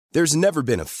There's never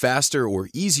been a faster or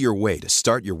easier way to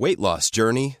start your weight loss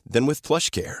journey than with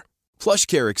PlushCare.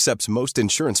 PlushCare accepts most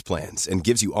insurance plans and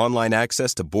gives you online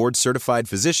access to board-certified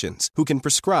physicians who can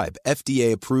prescribe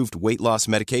FDA-approved weight loss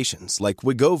medications like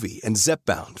Wegovy and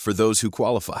Zepbound for those who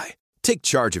qualify. Take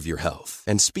charge of your health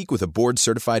and speak with a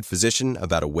board-certified physician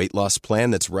about a weight loss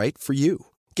plan that's right for you.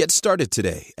 Get started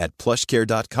today at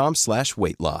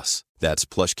plushcare.com/weightloss. That's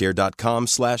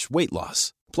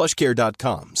plushcare.com/weightloss.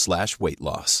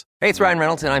 plushcare.com/weightloss. Hey, it's Ryan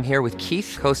Reynolds, and I'm here with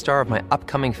Keith, co-star of my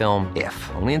upcoming film,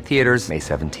 If, only in theaters May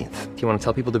 17th. Do you want to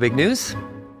tell people the big news?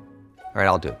 All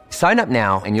right, I'll do it. Sign up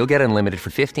now and you'll get unlimited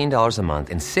for $15 a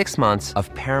month and 6 months of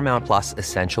Paramount Plus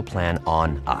Essential Plan on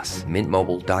us.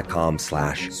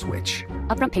 MintMobile.com/switch.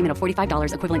 Upfront payment of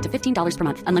 $45 equivalent to $15 per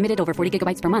month. Unlimited over 40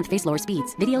 gigabytes per month. Face lower speeds.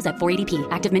 Videos at 480p.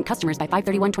 Active Mint customers by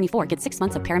 531.24 get 6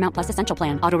 months of Paramount Plus Essential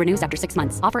Plan. Auto renews after 6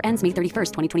 months. Offer ends May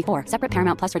 31st, 2024. Separate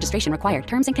Paramount Plus registration required.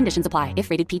 Terms and conditions apply if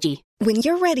rated PG. When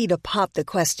you're ready to pop the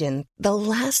question, the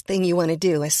last thing you want to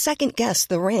do is second-guess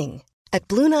the ring. At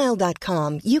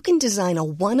BlueNile.com, you can design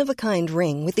a one-of-a-kind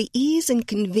ring with the ease and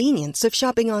convenience of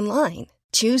shopping online.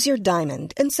 Choose your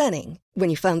diamond and setting. When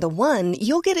you find the one,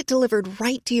 you'll get it delivered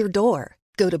right to your door.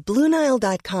 Go to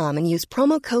BlueNile.com and use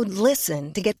promo code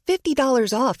LISTEN to get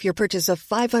 $50 off your purchase of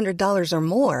 $500 or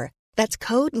more. That's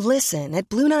code LISTEN at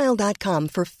BlueNile.com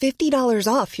for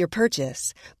 $50 off your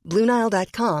purchase.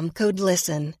 BlueNile.com, code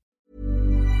LISTEN.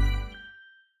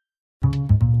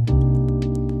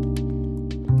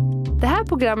 Det här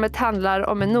programmet handlar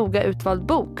om en noga utvald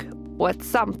bok och ett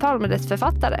samtal med dess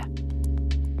författare.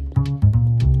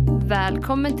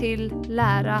 Välkommen till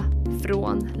Lära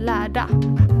från lärda.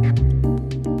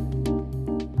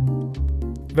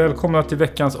 Välkomna till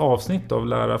veckans avsnitt av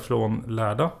Lära från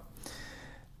lärda.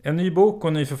 En ny bok och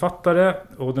en ny författare,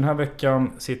 och den här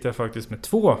veckan sitter jag faktiskt med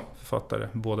 2 författare,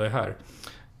 båda är här.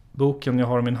 Boken jag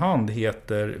har i min hand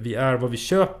heter Vi är vad vi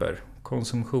köper.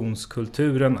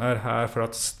 Konsumtionskulturen är här för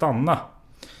att stanna.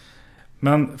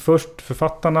 Men först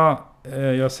författarna.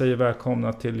 Jag säger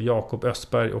välkomna till Jakob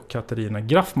Östberg och Katarina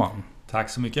Graffman. Tack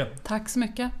så mycket. Tack så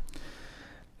mycket.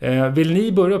 Vill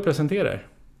ni börja presentera er?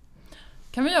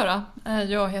 Kan vi göra.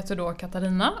 Jag heter då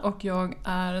Katarina och jag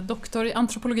är doktor i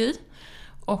antropologi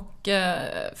och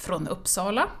från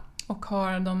Uppsala och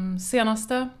har de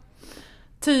senaste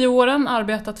 10 åren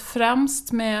arbetat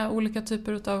främst med olika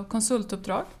typer av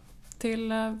konsultuppdrag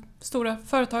till stora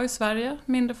företag i Sverige,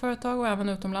 mindre företag och även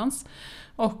utomlands.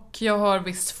 Och jag har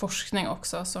viss forskning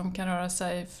också som kan röra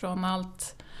sig från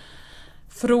allt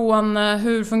från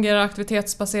hur fungerar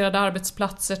aktivitetsbaserade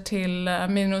arbetsplatser till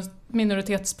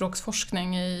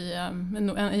minoritetsspråksforskning i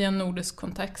en nordisk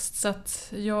kontext. Så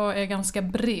att jag är ganska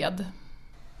bred.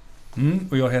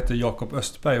 Och jag heter Jakob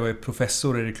Östberg och är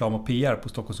professor i reklam och PR på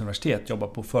Stockholms universitet. Jobbar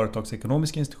på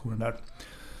företagsekonomiska institutionen där.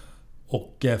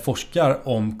 Och forskar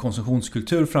om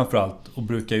konsumtionskultur framförallt. Och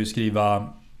brukar ju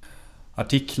skriva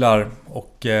artiklar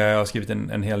och jag har skrivit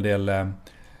en hel del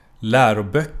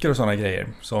läroböcker och sådana grejer.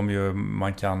 Som ju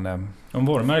man kan... Om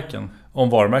varumärken? Om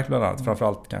varumärken bland annat.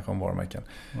 Framförallt kanske om varumärken.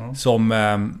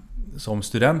 Som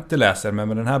studenter läser. Men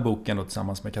med den här boken då,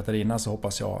 tillsammans med Katarina så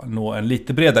hoppas jag nå en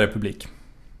lite bredare publik.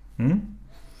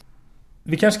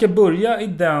 Vi kanske ska börja i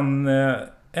den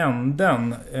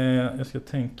änden. Jag ska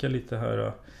tänka lite här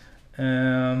då.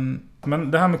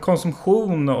 Men det här med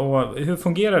konsumtion och hur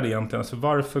fungerar det egentligen? Alltså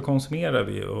varför konsumerar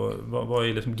vi och vad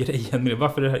är liksom grejen med det?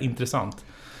 Varför är det här intressant?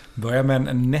 Börja med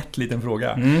en nätt liten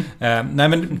fråga. Nej,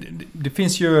 men det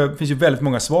finns ju väldigt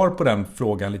många svar på den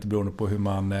frågan lite beroende på hur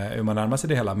man närmar sig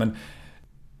det hela. Men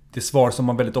det svar som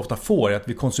man väldigt ofta får är att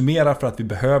vi konsumerar för att vi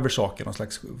behöver saker. Någon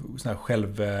slags sån här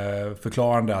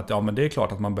självförklarande att ja, men det är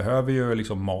klart att man behöver ju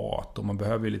liksom mat och man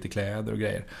behöver ju lite kläder och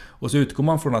grejer. Och så utgår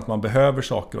man från att man behöver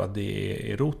saker och att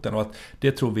det är roten. Och att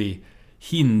det tror vi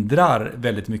hindrar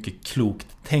väldigt mycket klokt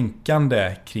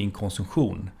tänkande kring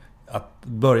konsumtion. Att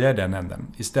börja i den änden.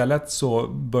 Istället så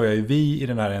börjar ju vi i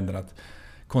den här änden att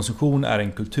konsumtion är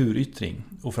en kulturyttring.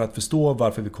 Och för att förstå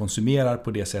varför vi konsumerar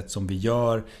på det sätt som vi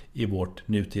gör i vårt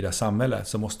nutida samhälle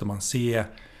så måste man se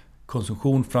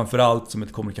konsumtion framförallt som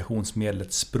ett kommunikationsmedel,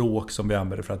 ett språk som vi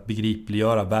använder för att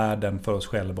begripliggöra världen för oss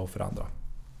själva och för andra.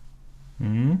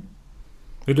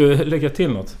 Vill du lägga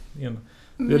till något?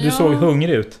 Du såg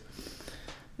hungrig ut.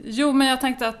 Jo, men jag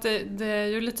tänkte att det är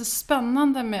ju lite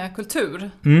spännande med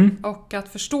kultur och att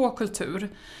förstå kultur.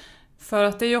 För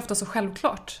att det är ju ofta så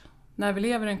självklart när vi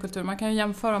lever i en kultur. Man kan ju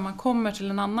jämföra om man kommer till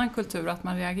en annan kultur att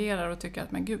man reagerar och tycker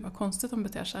att men gud vad konstigt de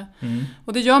beter sig.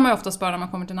 Och det gör man ju oftast bara när man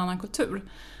kommer till en annan kultur.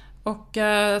 Och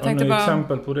jag tänkte bara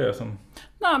exempel på det som...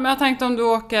 Nej, men jag tänkte om du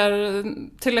åker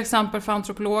till exempel för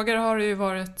antropologer har det ju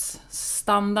varit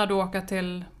standard att åka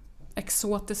till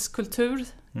exotisk kultur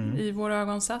i våra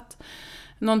ögon sett.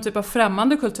 Någon typ av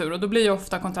främmande kultur, och då blir ju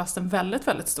ofta kontrasten väldigt,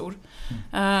 väldigt stor.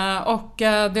 Och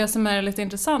det som är lite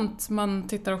intressant, man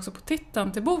tittar också på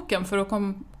titeln till boken för att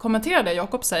kommentera det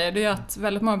Jakob säger, det är att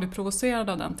väldigt många blir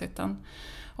provocerade av den titeln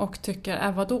och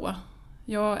tycker, vadå?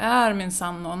 Jag är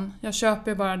minsann någon, jag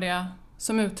köper bara det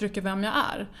som uttrycker vem jag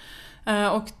är.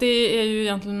 Och det är ju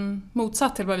egentligen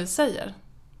motsatt till vad vi säger.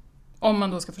 Om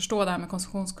man då ska förstå det här med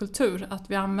konsumtionskultur, att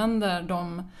vi använder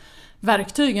de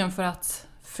verktygen för att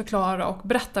förklara och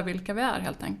berätta vilka vi är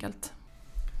helt enkelt.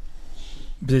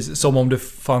 Precis, som om det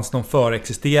fanns någon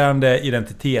förexisterande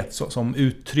identitet som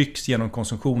uttrycks genom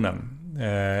konsumtionen.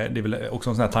 Det är väl också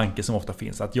en sån här tanke som ofta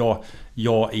finns, att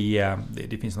jag är,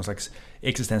 det finns någon slags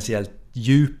existentiellt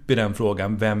djup i den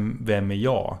frågan, vem är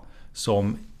jag?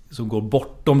 Som går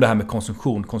bortom det här med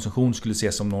konsumtion. Konsumtion skulle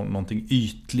ses som någonting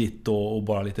ytligt och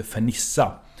bara lite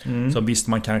fernissa. Så visst,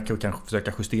 man kan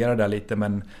försöka justera det lite,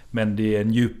 men det är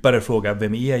en djupare fråga,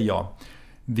 vem är jag?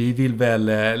 Vi vill väl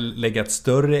lägga ett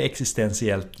större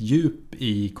existentiellt djup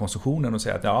i konsumtionen och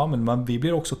säga att vi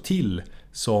blir också till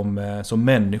som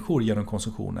människor genom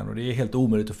konsumtionen, och det är helt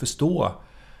omöjligt att förstå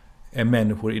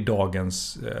människor i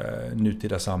dagens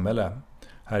nutida samhälle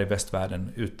här i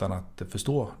västvärlden utan att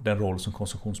förstå den roll som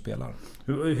konsumtion spelar.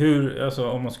 Hur, alltså,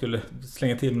 om man skulle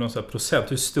slänga till någon sån här procent,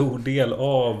 hur stor del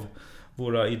av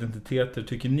våra identiteter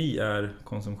tycker ni är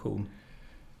konsumtion?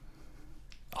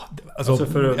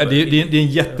 Det är en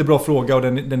jättebra fråga, och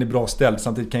den är bra ställd.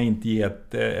 Samtidigt kan jag inte ge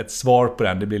ett svar på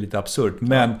den. Det blir lite absurt.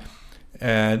 Men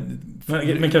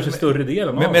kanske större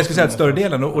delen. Men jag skulle säga att större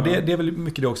delen. Och det är väl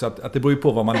mycket det också, att det beror ju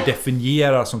på vad man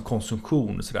definierar som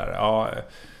konsumtion.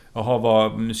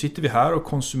 Nu sitter vi här och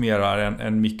konsumerar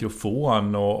en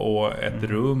mikrofon och ett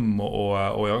rum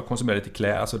och jag konsumerar lite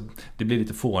kläder. Alltså, det blir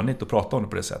lite fånigt att prata om det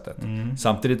på det sättet.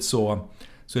 Samtidigt så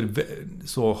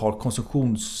har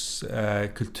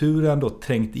konsumtionskulturen då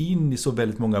trängt in i så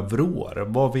väldigt många vrår.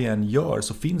 Vad vi än gör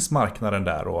så finns marknaden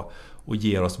där och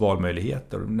ger oss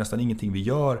valmöjligheter. Nästan ingenting vi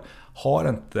gör har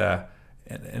inte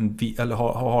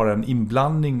har en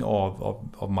inblandning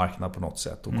av marknad på något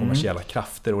sätt och kommersiella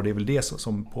krafter, och det är väl det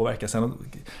som påverkar. Sen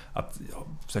att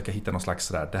försöka hitta någon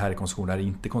slags det här är konsumtion, det här är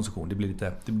inte konsumtion, det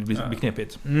blir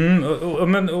knepigt. Och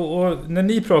när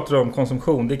ni pratar om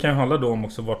konsumtion, det kan ju handla då om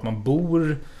också vart man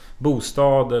bor,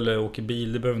 bostad eller åker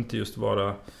bil. Det behöver inte just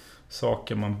vara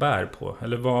saker man bär på,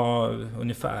 eller vad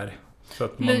ungefär, så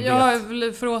att man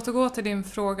vet. För att återgå till din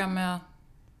fråga med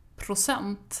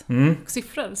procent,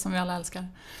 siffror som vi alla älskar,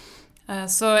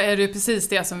 så är det ju precis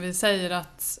det som vi säger,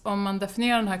 att om man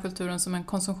definierar den här kulturen som en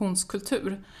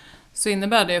konsumtionskultur, så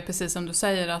innebär det ju precis som du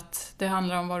säger att det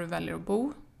handlar om var du väljer att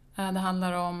bo, det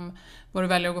handlar om vad du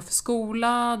väljer att gå för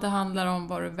skola, det handlar om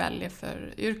vad du väljer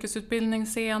för yrkesutbildning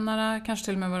senare, kanske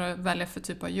till och med vad du väljer för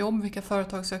typ av jobb, vilka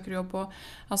företag söker du jobb på.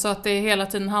 Alltså att det hela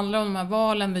tiden handlar om de här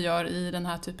valen vi gör i den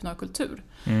här typen av kultur.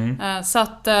 Så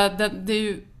att det är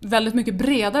ju väldigt mycket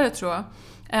bredare, tror jag,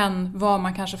 än vad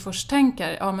man kanske först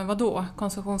tänker. Ja, men vadå?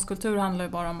 Konsumtionskultur handlar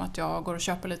ju bara om att jag går och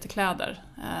köper lite kläder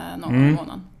någon gång i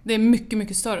månaden. Det är mycket,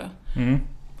 mycket större.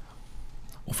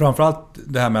 Och framförallt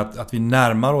det här med att vi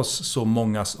närmar oss så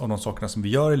många av de sakerna som vi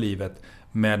gör i livet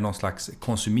med någon slags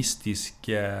konsumistisk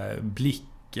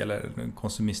blick eller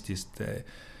konsumistisk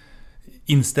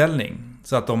inställning.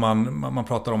 Så att om man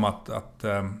pratar om att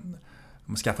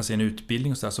man skaffar sig en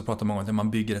utbildning och så pratar man om att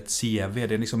man bygger ett CV.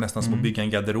 Det är liksom nästan som att bygga en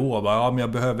garderob. Ja, men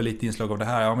jag behöver lite inslag av det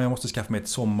här. Ja, men jag måste skaffa mig ett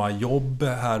sommarjobb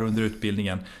här under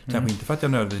utbildningen. Kanske inte för att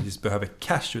jag nödvändigtvis behöver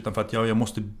cash, utan för att jag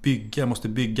måste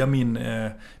bygga min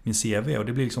CV. Och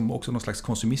det blir liksom också någon slags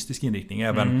konsumistisk inriktning.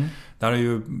 Även där är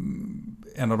ju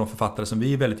en av de författare som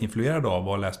vi är väldigt influerade av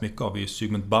och har läst mycket av är ju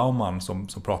Zygmunt Bauman, som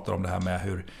pratar om det här med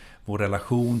hur vår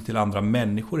relation till andra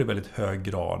människor i väldigt hög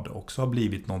grad också har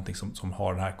blivit någonting som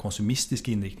har den här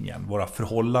konsumistiska inriktningen. Våra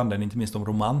förhållanden, inte minst de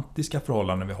romantiska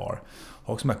förhållanden vi har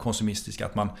också de här konsumistiska,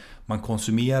 att man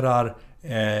konsumerar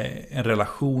en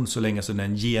relation så länge som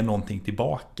den ger någonting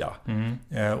tillbaka.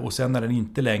 Och sen när den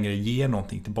inte längre ger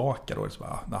någonting tillbaka, då är det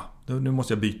så nu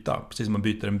måste jag byta, precis som man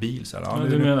byter en bil så här.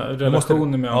 Du menar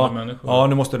relationer med andra människor? Ja,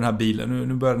 nu måste den här bilen,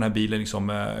 nu börjar den här bilen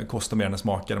liksom kosta mer än den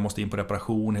smakar, den måste in på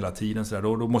reparation hela tiden så där.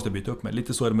 Då måste jag byta upp mig.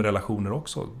 Lite så är det med relationer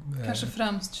också. Kanske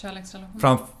främst kärleksrelationer.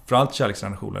 Framförallt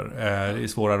kärleksrelationer. Det är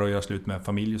svårare att göra slut med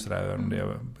familj och sådär.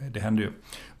 Det händer ju.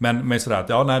 Men sådär att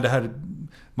det här,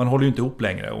 man håller ju inte ihop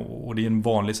längre, och det är en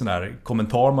vanlig sån där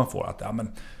kommentar man får, att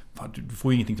du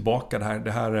får ju ingenting tillbaka,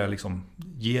 det här är liksom,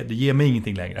 det ger mig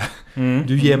ingenting längre.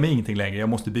 Du ger mig ingenting längre, jag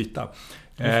måste byta.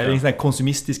 Det är en sån här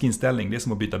konsumistisk inställning, det är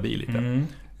som att byta bil lite.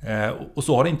 Och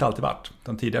så har det inte alltid varit.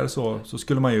 Utan tidigare så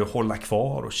skulle man ju hålla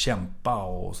kvar och kämpa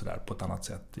och sådär på ett annat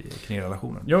sätt kring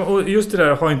relationen. Ja, och just det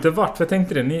där har inte varit. För jag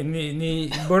tänkte det, ni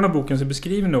i början av boken så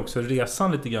beskriver ni också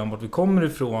resan lite grann vart vi kommer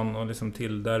ifrån och liksom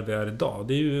till där vi är idag.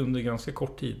 Det är ju under ganska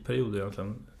kort tidperiod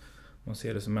egentligen. Man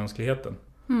ser det som mänskligheten.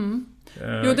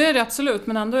 Jo, det är det absolut.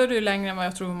 Men ändå är det ju längre än vad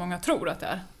jag tror många tror att det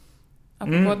är.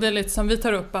 Apropå det är lite som vi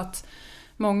tar upp att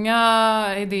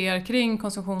många idéer kring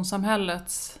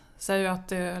konsumtionssamhället säger ju att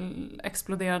det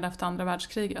exploderade efter andra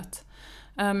världskriget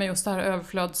med just det här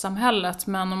överflödssamhället.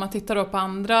 Men om man tittar då på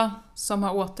andra som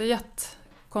har återgett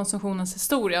konsumtionens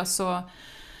historia så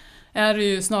är det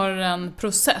ju snarare en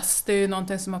process. Det är ju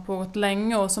någonting som har pågått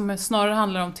länge och som snarare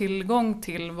handlar om tillgång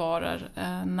till varor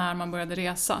när man började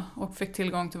resa och fick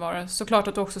tillgång till varor. Såklart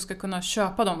att du också ska kunna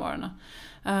köpa de varorna.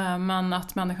 Men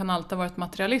att människan alltid har varit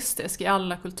materialistisk i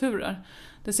alla kulturer.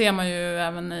 Det ser man ju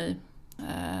även i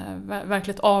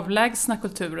verkligt avlägsna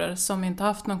kulturer som inte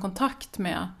haft någon kontakt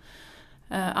med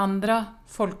andra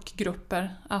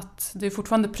folkgrupper. Att det är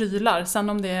fortfarande prylar. Sen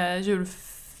om det är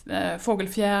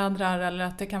fågelfjädrar eller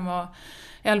att det kan vara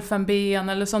elfenben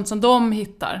eller sånt som de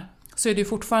hittar, så är det ju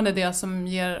fortfarande det som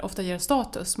ofta ger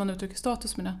status. Man uttrycker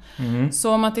status med det.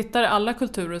 Så om man tittar i alla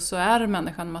kulturer så är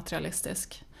människan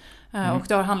materialistisk. Och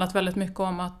det har handlat väldigt mycket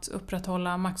om att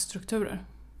upprätthålla maktstrukturer.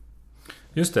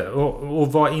 Just det.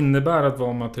 Och vad innebär att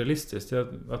vara materialistisk?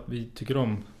 Att vi tycker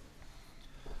om...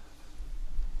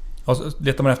 Alltså,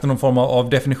 letar man efter någon form av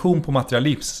definition på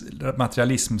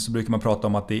materialism så brukar man prata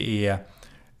om att det är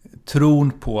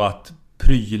tron på att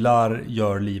prylar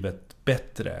gör livet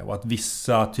bättre och att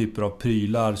vissa typer av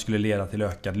prylar skulle leda till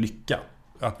ökad lycka.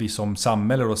 Att vi som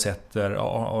samhälle då sätter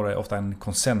ofta en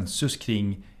konsensus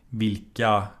kring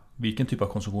vilken typ av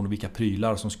konsumtion och vilka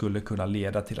prylar som skulle kunna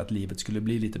leda till att livet skulle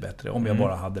bli lite bättre. Om jag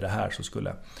bara hade det här så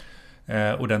skulle...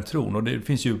 Och den tron. Och det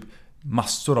finns ju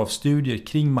massor av studier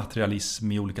kring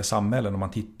materialism i olika samhällen. Om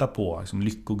man tittar på liksom,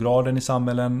 lyckograden i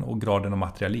samhällen och graden av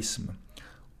materialism.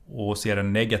 Och ser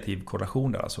en negativ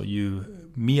korrelation där. Alltså, ju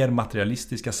mer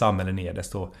materialistiska samhällen är,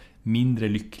 desto mindre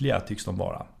lyckliga tycks de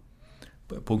vara.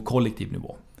 På en kollektiv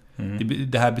nivå.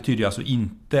 Det här betyder alltså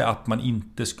inte att man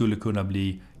inte skulle kunna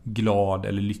bli glad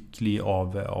eller lycklig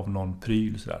av någon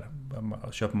pryl. Sådär.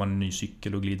 Köper man en ny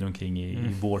cykel och glider omkring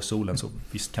i vårsolen, så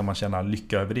visst kan man känna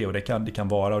lycka över det. Och det kan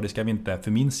vara, och det ska vi inte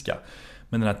förminska.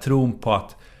 Men den här tron på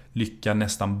att lycka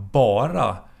nästan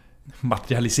bara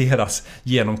materialiseras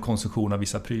genom konsumtion av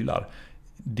vissa prylar,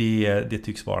 det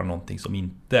tycks vara någonting som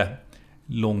inte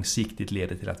långsiktigt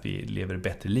leder till att vi lever ett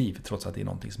bättre liv, trots att det är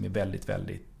någonting som är väldigt,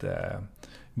 väldigt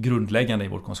grundläggande i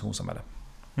vårt konsumtionssamhälle.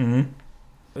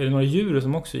 Är det några djur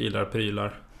som också gillar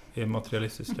prylar, är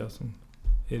materialistiska?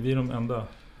 Är vi de enda?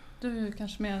 Du är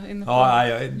kanske mer inne på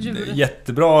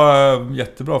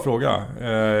jättebra fråga.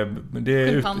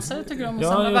 Schimpanser tycker om att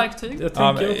samla verktyg. Jag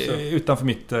tänker också. Utanför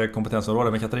mitt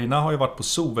kompetensområde. Men Katarina har ju varit på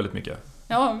zoo väldigt mycket.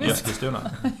 Ja, visst.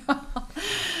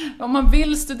 Om man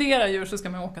vill studera djur så ska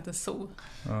man åka till zoo.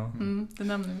 Det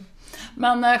nämner vi.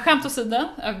 Men skämt åsida,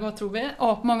 vad tror vi?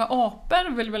 Många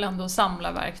apor vill väl ändå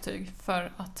samla verktyg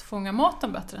för att fånga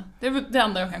maten bättre. Det är det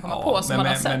enda jag kan komma på som man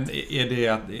har sett. Men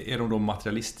är de då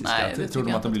materialistiska? Nej, tror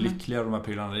de att de blir lyckliga av de här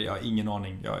prylarna? Jag har ingen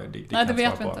aning. Nej, det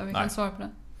vet vi inte. Vi kan svara på det.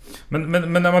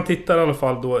 Men när man tittar i alla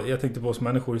fall då, jag tänkte på oss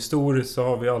människor historiskt, så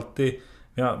har vi alltid...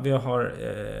 Vi har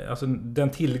alltså den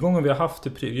tillgången vi har haft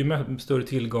till pryl, ju med större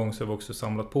tillgång så har vi också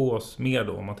samlat på oss mer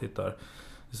då, om man tittar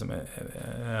liksom,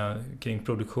 kring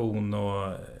produktion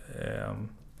och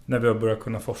när vi har börjat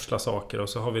kunna forsla saker, och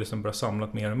så har vi liksom börjat samla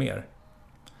mer och mer.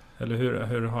 Eller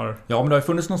hur har... Ja, men det har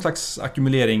funnits någon slags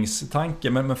ackumuleringstanke,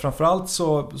 men framförallt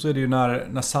så är det ju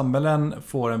när samhällen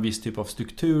får en viss typ av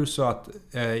struktur, så att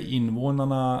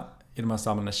invånarna i de här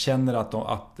samhällena känner att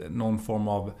någon form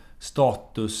av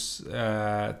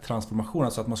statustransformation,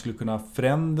 alltså att man skulle kunna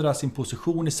förändra sin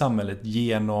position i samhället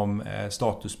genom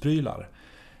statusprylar.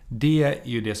 Det är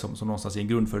ju det som någonstans är en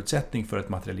grundförutsättning för ett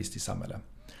materialistiskt samhälle.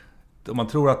 Om man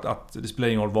tror att det spelar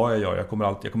ingen roll vad jag gör, jag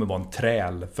kommer vara en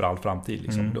träl för all framtid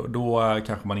liksom. Då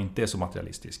kanske man inte är så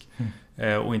materialistisk.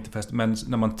 Och inte men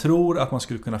när man tror att man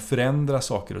skulle kunna förändra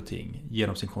saker och ting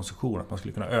genom sin konsumtion, att man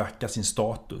skulle kunna öka sin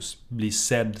status, bli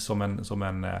sedd som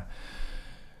en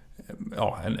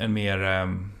mer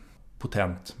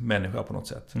potent människa på något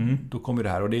sätt. Då kommer det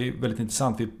här, och det är väldigt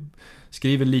intressant. Vi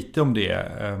skriver lite om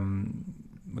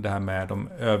det här med de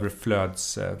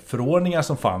överflödsförordningar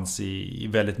som fanns i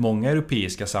väldigt många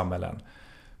europeiska samhällen.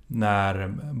 När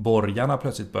borgarna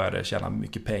plötsligt började tjäna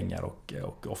mycket pengar och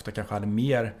ofta kanske hade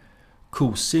mer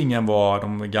kosing än vad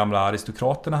de gamla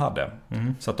aristokraterna hade.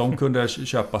 Så att de kunde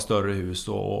köpa större hus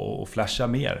och flasha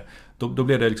mer. då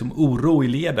blev det liksom oro i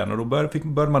leden och då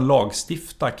började man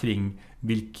lagstifta kring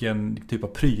vilken typ av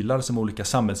prylar som olika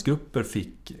samhällsgrupper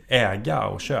fick äga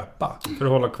och köpa. För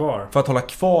att hålla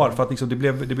kvar. För att liksom det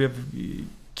blev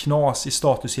knas i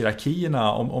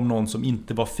statushierarkierna om någon som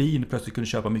inte var fin plötsligt kunde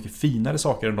köpa mycket finare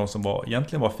saker än de som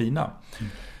egentligen var fina.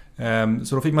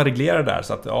 Så då fick man reglera det där.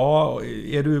 Så att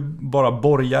är du bara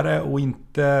borgare och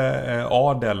inte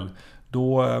adel,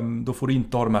 då får du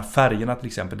inte ha de här färgerna till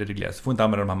exempel. Det regleras. Du får inte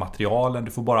använda de här materialen.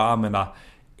 Du får bara använda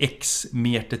X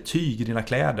meter tyg i dina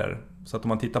kläder. Så att om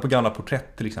man tittar på gamla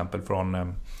porträtt till exempel från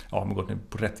man går till en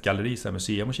porträttgalleri så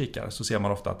museum och kikar, så ser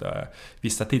man ofta att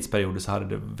vissa tidsperioder så hade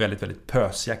det väldigt, väldigt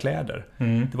pösiga kläder.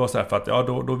 Det var så här för att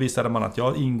då visade man att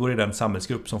jag ingår i den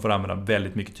samhällsgrupp som får använda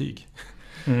väldigt mycket tyg.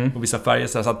 Och vissa färger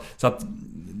så att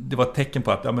det var ett tecken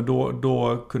på att men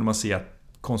då kunde man se att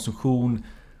konsumtion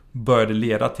började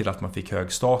leda till att man fick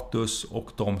hög status,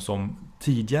 och de som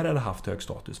tidigare hade haft hög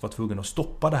status var tvungna att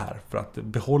stoppa det här för att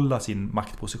behålla sin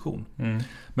maktposition.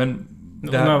 Men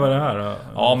när var det här då?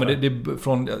 Ja, men det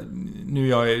från,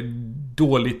 nu är jag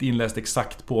dåligt inläst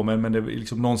exakt på, men det är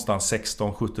liksom någonstans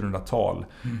 1600-1700-tal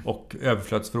och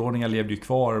överflödsförordningar levde ju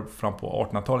kvar fram på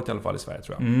 1800-talet i alla fall i Sverige,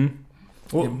 tror jag.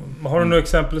 Och har du några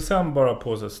exempel sen bara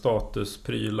på så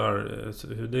statusprylar,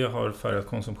 hur det har färgat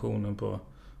konsumtionen på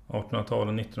 1800-tal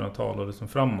och 1900-tal och liksom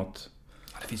framåt?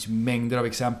 Ja, det finns ju mängder av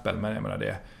exempel, men jag menar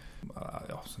det.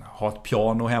 Ha ett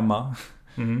piano hemma.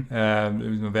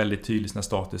 Väldigt tydlig sina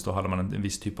status. Då hade man en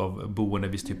viss typ av boende,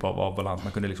 en viss typ av balans.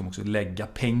 Man kunde liksom också lägga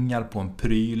pengar på en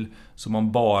pryl, så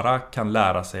man bara kan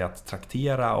lära sig att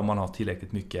traktera om man har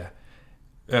tillräckligt mycket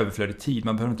överflödig tid.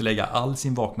 Man behöver inte lägga all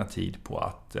sin vakna tid på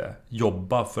att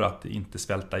jobba för att inte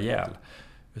svälta ihjäl.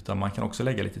 Utan man kan också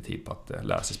lägga lite tid på att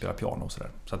lära sig spela piano och sådär.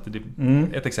 Så att det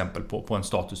är ett exempel på en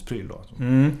statuspryl då.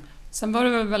 Sen var det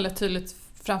väl väldigt tydligt,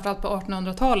 framförallt på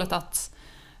 1800-talet, att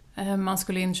man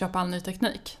skulle inköpa all ny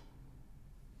teknik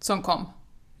som kom.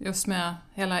 Just med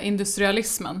hela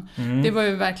industrialismen. Det var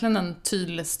ju verkligen en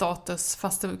tydlig status,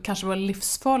 fast det kanske var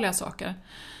livsfarliga saker.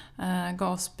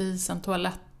 Gasspisen,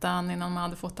 toaletten, innan man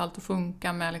hade fått allt att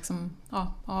funka med liksom,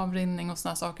 avrinning och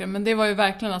sådana saker. Men det var ju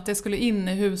verkligen att det skulle in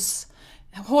i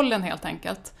hushållen helt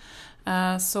enkelt.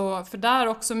 Så för där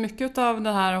också, mycket av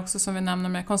det här också som vi nämner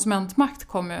med konsumentmakt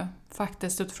kommer ju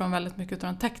faktiskt utifrån väldigt mycket av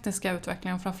den tekniska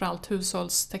utvecklingen, framförallt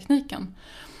hushållstekniken.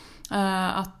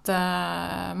 Att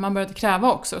man började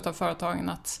kräva också utav företagen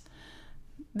att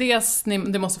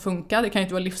det måste funka, det kan ju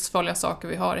inte vara livsfarliga saker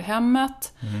vi har i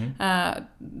hemmet.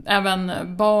 Även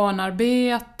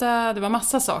barnarbete, det var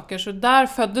massa saker. Så där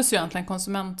föddes ju egentligen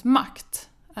konsumentmakt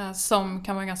som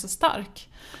kan vara ganska stark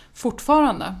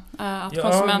fortfarande. Att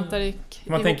konsumenter gick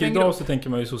man tänker idag så tänker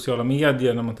man ju sociala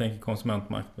medier när man tänker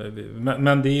konsumentmakt.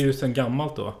 Men det är ju sedan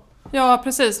gammalt då. Ja,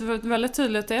 precis. Väldigt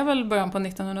tydligt, det är väl början på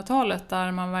 1900-talet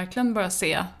där man verkligen börjar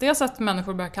se dels att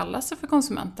människor börjar kalla sig för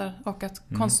konsumenter och att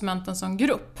konsumenten som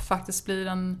grupp faktiskt blir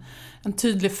en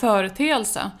tydlig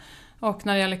företeelse. Och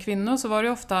när det gäller kvinnor så var det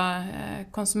ofta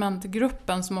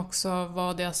konsumentgruppen som också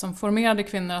var det som formerade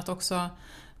kvinnor att också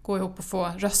gå ihop och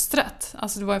få rösträtt.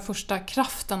 Alltså det var ju första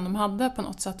kraften de hade på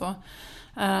något sätt då.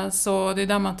 Så det är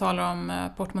där man talar om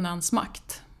portmonnäns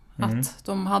makt. Att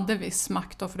de hade viss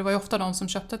makt då, för det var ju ofta de som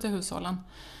köpte till hushållen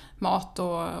mat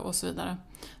och så vidare.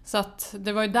 Så att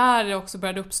det var ju där det också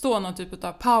började uppstå någon typ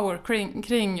av power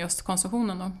kring just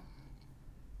konsumtionen då.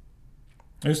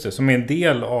 Just det, som är en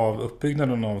del av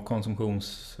uppbyggnaden av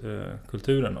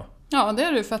konsumtionskulturen då. Ja, det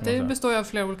är det, för att det består ju av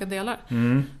flera olika delar.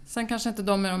 Sen kanske inte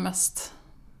de är de mest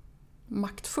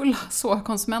maktfulla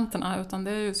konsumenterna, utan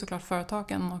det är ju såklart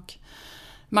företagen och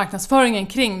marknadsföringen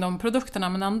kring de produkterna,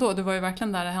 men ändå, det var ju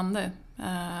verkligen där det hände.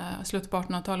 Slutet på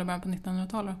 1800-talet, början på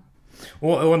 1900-talet.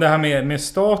 Och det här med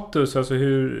status, alltså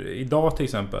hur idag till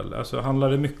exempel, alltså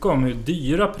handlar det mycket om hur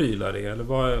dyra prylar är, eller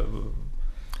vad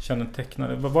kännetecknar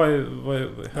det? Vad är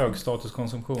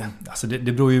högstatuskonsumtion? Alltså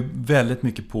det beror ju väldigt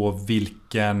mycket på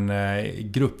vilken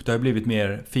grupp. Det har blivit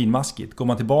mer finmaskigt. Går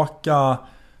man tillbaka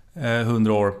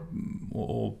 100 år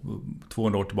och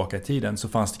 200 år tillbaka i tiden så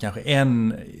fanns det kanske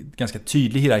en ganska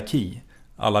tydlig hierarki.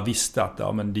 Alla visste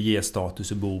att men det ger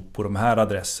status att bo på de här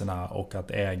adresserna och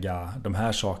att äga de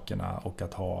här sakerna och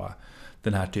att ha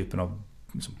den här typen av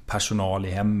personal i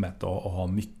hemmet och ha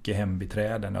mycket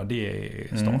hembiträden. Ja, det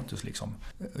är status liksom.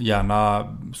 Gärna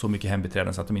så mycket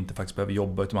hembiträden så att de inte faktiskt behöver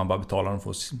jobba, utan man bara betalar dem för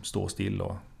att stå still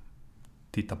och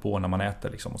titta på när man äter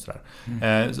liksom och sådär.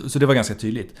 Så det var ganska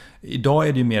tydligt. Idag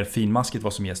är det ju mer finmaskigt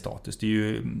vad som ger status. Det är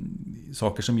ju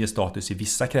saker som ger status i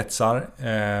vissa kretsar.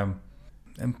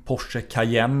 En Porsche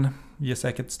Cayenne ger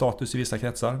säkert status i vissa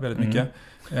kretsar väldigt mycket.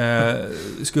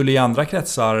 Skulle i andra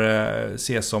kretsar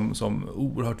ses som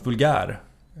oerhört vulgär.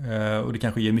 Och det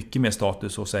kanske ger mycket mer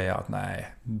status att säga att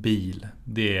nej, bil,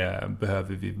 det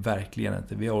behöver vi verkligen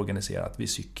inte. Vi har organiserat, vi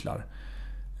cyklar.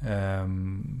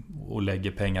 Och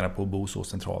lägger pengarna på att bo så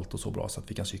centralt och så bra så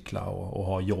att vi kan cykla och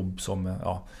ha jobb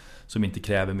som inte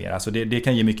kräver mer. Alltså det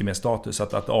kan ge mycket mer status.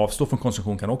 Att avstå från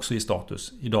konsumtion kan också ge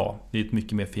status idag. Det är ett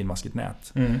mycket mer finmaskigt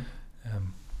nät.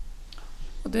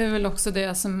 Och det är väl också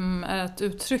det som är ett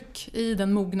uttryck i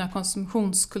den mogna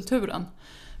konsumtionskulturen.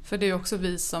 För det är också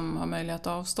vi som har möjlighet att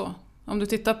avstå. Om du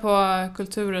tittar på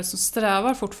kulturer som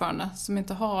strävar fortfarande, som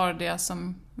inte har det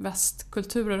som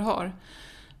västkulturer har,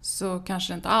 så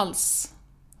kanske inte alls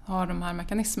har de här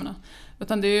mekanismerna.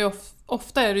 Utan det är ju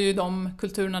ofta är det ju de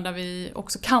kulturerna där vi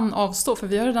också kan avstå, för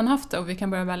vi har redan haft det och vi kan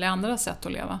börja välja andra sätt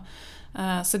att leva.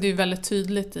 Så det är ju väldigt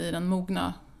tydligt i den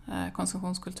mogna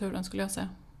konsumtionskulturen, skulle jag säga.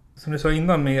 Som du sa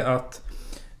innan med att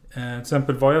till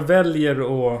exempel vad jag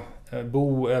väljer att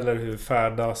bo eller hur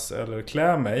färdas eller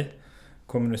klä mig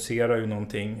kommunicerar ju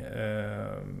någonting,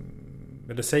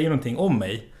 eller säger någonting om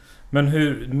mig. Men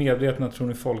hur medvetna tror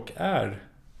ni folk är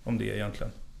om det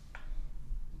egentligen?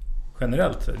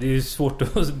 Generellt. Det är ju svårt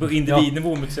att på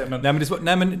individnivå men...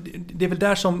 Nej, men det är väl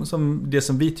där som det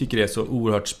som vi tycker är så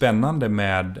oerhört spännande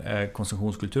med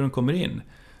konsumtionskulturen kommer in.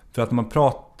 För att man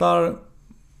pratar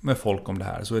med folk om det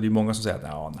här så är det ju många som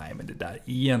säger att nej, men det där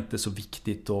är inte så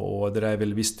viktigt och det där är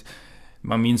väl visst.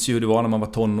 Man minns ju hur det var när man var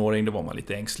tonåring, då var man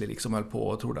lite ängslig liksom, höll på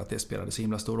och trodde att det spelade så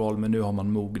himla stor roll, men nu har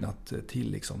man mognat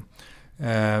till liksom.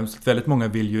 Så att väldigt många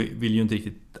vill ju inte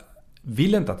riktigt,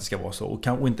 vill inte att det ska vara så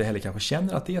och inte heller kanske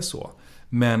känner att det är så.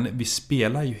 Men vi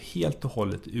spelar ju helt och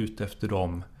hållet ut efter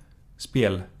de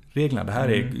spelreglerna. Det här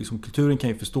är liksom, kulturen kan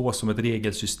ju förstås som ett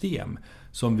regelsystem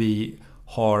som vi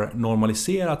har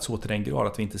normaliserat så till den grad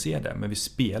att vi inte ser det. Men vi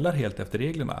spelar helt efter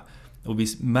reglerna. Och vi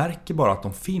märker bara att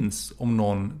de finns om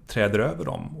någon träder över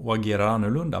dem och agerar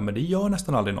annorlunda. Men det gör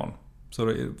nästan aldrig någon.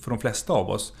 Så för de flesta av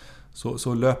oss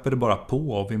så löper det bara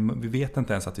på och vi vet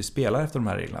inte ens att vi spelar efter de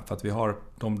här reglerna. För att vi har,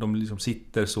 de liksom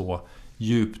sitter så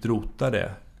djupt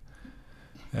rotade.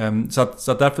 Så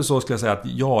att därför så skulle jag säga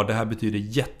att det här betyder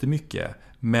jättemycket.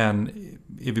 Men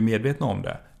är vi medvetna om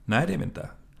det? Nej, det är vi inte.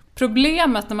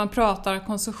 Problemet när man pratar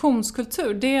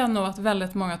konsumtionskultur, det är nog att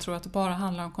väldigt många tror att det bara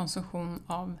handlar om konsumtion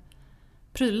av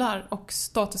prylar och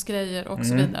statusgrejer och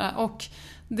så vidare. Och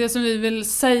det som vi vill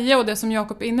säga och det som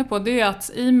Jakob är inne på, det är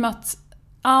att i och med att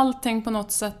allting på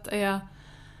något sätt är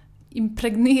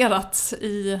impregnerat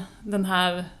i den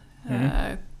här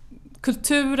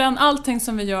kulturen, allting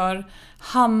som vi gör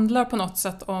handlar på något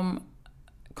sätt om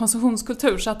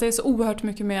konsumtionskultur, så att det är så oerhört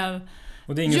mycket mer.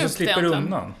 Och det är ingen som slipper egentligen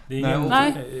undan. Det är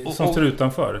ingen som står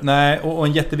utanför. Nej, och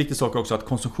en jätteviktig sak också att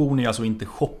konsumtion är alltså inte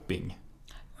shopping.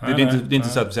 Det är inte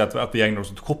så att vi säger att vi ägnar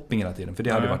oss åt shopping hela tiden, för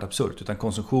det hade varit absurt. Utan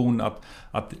konsumtion,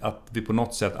 att vi på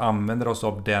något sätt använder oss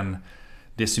av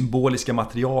det symboliska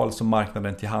material som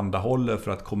marknaden tillhandahåller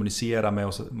för att kommunicera med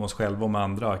oss själva och med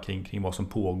andra kring vad som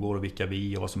pågår och vilka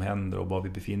vi är och vad som händer och var vi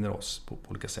befinner oss på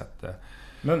olika sätt.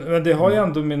 Men det har ju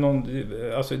ändå med någon,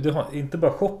 alltså det har inte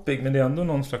bara shopping, men det är ändå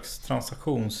någon slags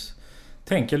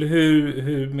transaktionstänk. Eller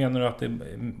hur menar du att det är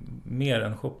mer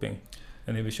än shopping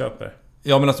än det vi köper?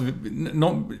 Ja, men alltså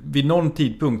vid någon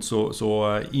tidpunkt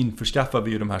så införskaffar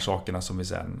vi ju de här sakerna som vi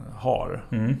sen har.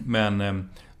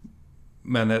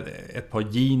 Men ett par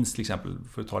jeans till exempel,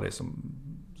 för att ta det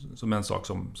som en sak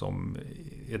som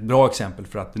ett bra exempel,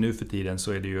 för att nu för tiden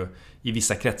så är det ju i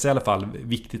vissa kretsar i alla fall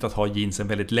viktigt att ha jeansen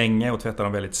väldigt länge och tvätta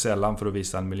dem väldigt sällan för att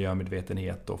visa en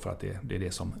miljömedvetenhet och för att det är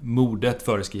det som modet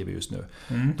föreskriver just nu.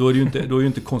 Då är ju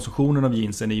inte konsumtionen av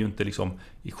jeansen är ju inte liksom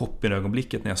i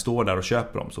shoppingögonblicket när jag står där och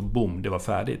köper dem så boom, det var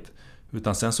färdigt.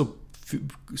 Utan sen så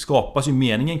skapas ju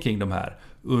meningen kring de här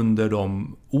under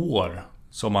de år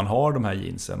som man har de här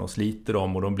jeansen och sliter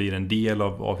dem och de blir en del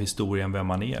av historien vem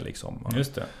man är liksom.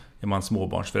 Just det. Är man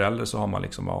småbarnsförälder så har man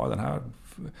liksom den här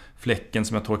fläcken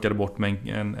som jag torkade bort med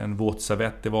en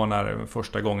våtservett. Det var när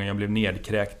första gången jag blev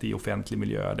nedkräkt i offentlig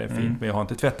miljö. Det är fint, men jag har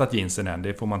inte tvättat jeansen än.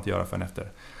 Det får man inte göra förrän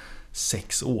efter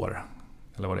 6 år.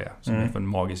 Eller vad det är, som är för en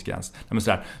magisk gräns. Men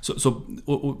sådär.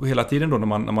 Och hela tiden då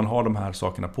när man har de här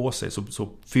sakerna på sig så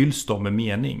fylls de med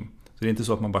mening. Så det är inte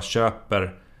så att man bara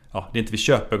köper. Ja, det är inte vid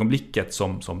köpögonblicket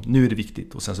som nu är det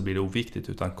viktigt och sen så blir det oviktigt,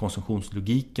 utan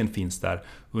konsumtionslogiken finns där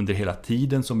under hela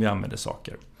tiden som vi använder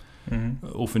saker.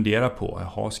 Och fundera på,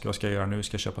 vad ska jag göra nu?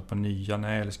 Ska jag köpa ett par nya?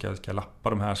 Nej, eller ska jag lappa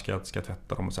de här? Ska jag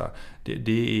tvätta dem? Och så här.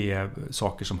 Det är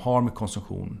saker som har med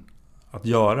konsumtion att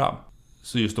göra.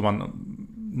 Så just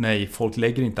folk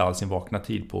lägger inte all sin vakna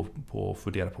tid på att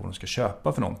fundera på vad de ska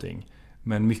köpa för någonting.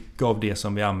 Men mycket av det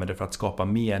som vi använder för att skapa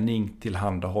mening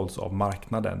tillhandahålls av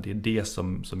marknaden. Det är det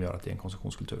som gör att det är en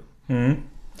konsumtionskultur.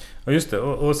 Ja, just det.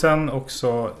 Och sen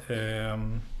också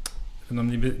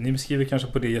ni beskriver kanske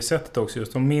på det sättet också,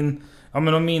 just om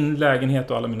min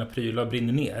lägenhet och alla mina prylar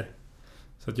brinner ner,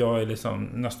 så att jag är liksom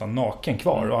nästan naken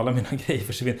kvar och alla mina grejer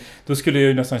försvinner, då skulle jag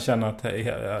ju nästan känna att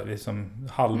liksom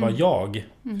halva jag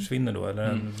försvinner då, eller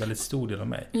en väldigt stor del av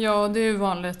mig. Ja, det är ju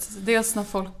vanligt. Dels när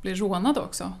folk blir rånade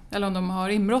också, eller om de har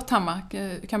inbrott hemma,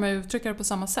 kan man ju uttrycka det på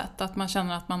samma sätt, att man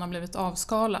känner att man har blivit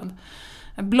avskalad.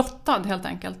 Blottad helt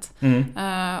enkelt.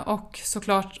 Och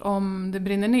såklart om det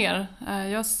brinner ner.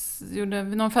 Jag gjorde,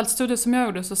 vid någon fältstudie som jag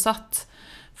gjorde, så satt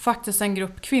faktiskt en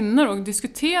grupp kvinnor och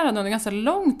diskuterade under ganska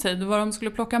lång tid vad de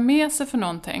skulle plocka med sig för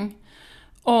någonting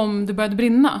om det började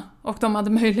brinna. Och de hade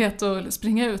möjlighet att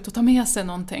springa ut och ta med sig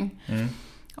någonting.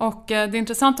 Och det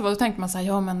intressanta var, då tänkte man så här,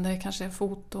 ja men det kanske är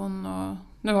foton, och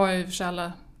nu har jag ju för sig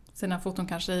alla sina foton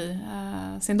kanske i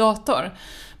sin dator.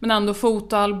 Men ändå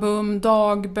fotoalbum,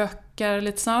 dagböcker,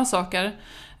 lite sådana saker.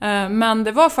 Men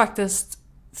det var faktiskt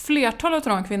flertalet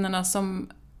av de kvinnorna som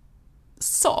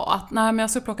sa att nej, men jag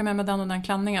ska plocka med mig den och den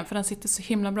klänningen, för den sitter så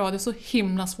himla bra. Det är så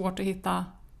himla svårt att hitta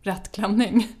rätt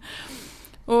klänning.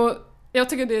 Och jag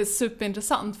tycker det är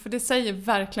superintressant, för det säger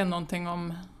verkligen någonting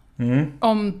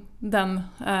om den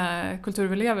kultur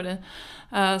vi lever i.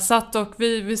 Så att, och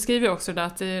vi skriver också där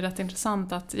att det är rätt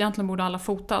intressant att egentligen borde alla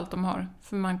fota allt de har.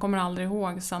 För man kommer aldrig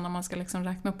ihåg sen när man ska liksom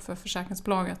räkna upp för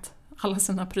försäkringsbolaget alla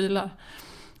sina prylar.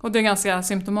 Och det är ganska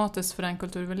symptomatiskt för den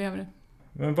kultur vi lever i.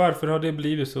 Men varför har det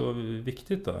blivit så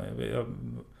viktigt då?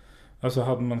 Alltså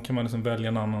kan man liksom välja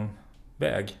en annan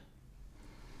väg?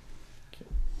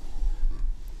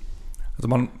 Alltså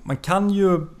man kan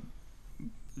ju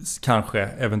kanske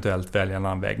eventuellt välja en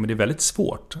annan väg, men det är väldigt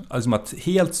svårt. Alltså att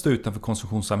helt stå utanför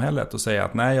konsumtionssamhället och säga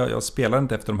att nej, jag spelar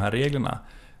inte efter de här reglerna.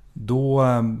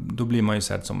 Då blir man ju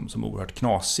sedd som oerhört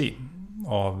knasig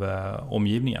av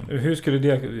omgivningen. Hur skulle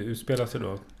det utspela sig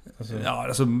då?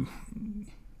 Alltså...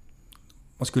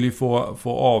 man skulle ju få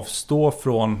avstå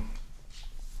från...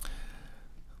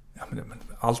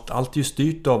 Allt är ju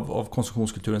styrt av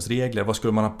konsumtionskulturens regler. Vad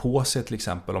skulle man ha på sig till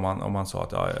exempel om man sa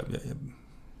att ja,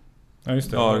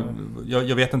 just det.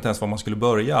 Jag vet inte ens var man skulle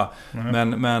börja.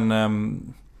 Men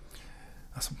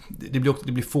alltså, det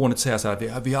blir fånigt att säga så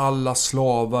här att vi är alla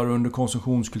slavar under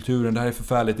konsumtionskulturen. Det här är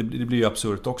förfärligt. Det blir ju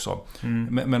absurt också.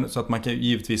 Men så att man kan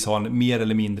givetvis ha en mer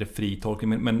eller mindre fri tolkning.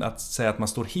 Men att säga att man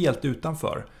står helt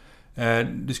utanför,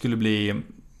 det skulle bli...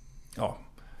 Ja,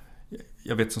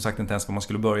 jag vet som sagt inte ens var man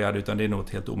skulle börja, utan det är nog ett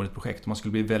helt omöjligt projekt. Man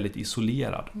skulle bli väldigt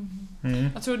isolerad.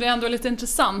 Jag tror det är ändå lite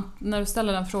intressant när du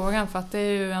ställer den frågan, för att det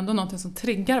är ju ändå något som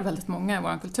triggar väldigt många i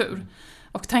vår kultur.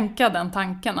 Och tänka den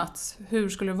tanken att hur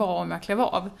skulle det vara om jag klev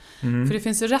av? För det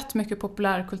finns ju rätt mycket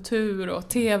populärkultur och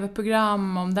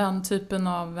tv-program om den typen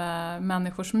av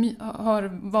människor som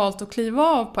har valt att kliva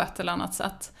av på ett eller annat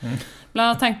sätt. Bland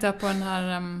annat tänkte jag på den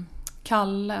här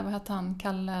Kalle, vad heter han?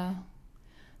 Kalle...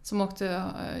 som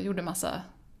gjorde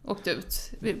åkte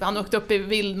ut. Han åkte upp i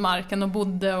vildmarken och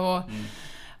bodde och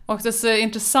det är så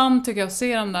intressant tycker jag att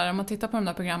se dem där, om man tittar på de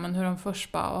där programmen, hur de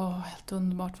först bara, helt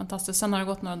underbart, fantastiskt. Sen har det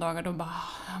gått några dagar, då bara,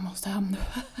 jag måste hem nu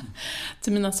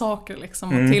till mina saker liksom,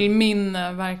 och till min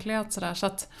verklighet sådär. Så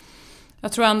att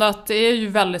jag tror ändå att det är ju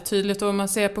väldigt tydligt, och om man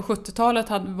ser på 70-talet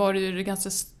var det ju ganska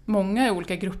många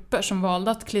olika grupper som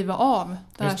valde att kliva av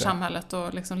det här samhället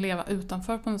och liksom leva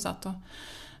utanför på något sätt.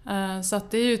 Så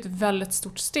att det är ju ett väldigt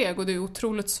stort steg, och det är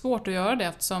otroligt svårt att göra det,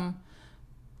 eftersom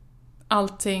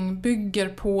allting bygger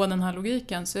på den här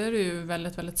logiken, så är det ju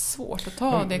väldigt, väldigt svårt att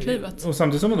ta det klivet. Och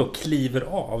samtidigt som man då kliver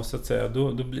av så att säga,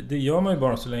 det gör man ju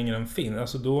bara så länge den finns.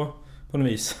 Alltså då på något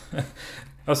vis...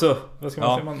 Alltså, vad ska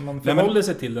man säga? Man förhåller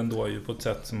sig till den då ju på ett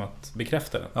sätt som att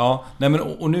bekräfta den. Ja, nej men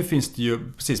och nu finns det ju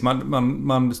precis,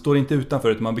 man står inte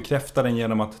utanför, utan man bekräftar den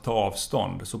genom att ta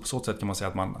avstånd. Så på så sätt kan man säga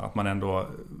att man ändå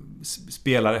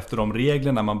spelar efter de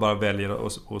reglerna, man bara väljer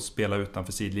att spela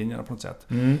utanför sidlinjerna på något sätt.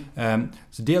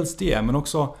 Så dels det, men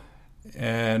också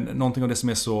någonting av det som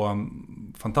är så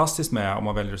fantastiskt med, om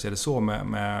man väljer att se det så,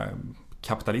 med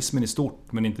kapitalismen i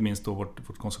stort, men inte minst då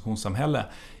vårt konsumtionssamhälle,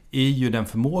 är ju den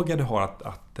förmåga det har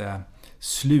att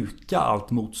sluka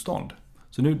allt motstånd.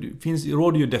 Så nu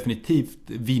råder ju definitivt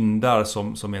vindar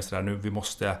som är sådär, nu vi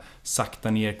måste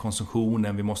sakta ner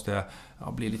konsumtionen, vi måste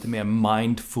bli lite mer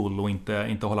mindful och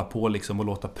inte hålla på liksom och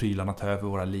låta prylarna ta över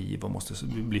våra liv, och måste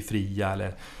bli fria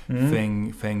eller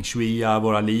feng shuia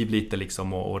våra liv lite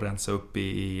liksom, och rensa upp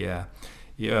i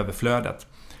överflödet.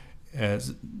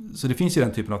 Så det finns ju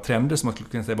den typen av trender som man skulle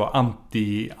kunna säga var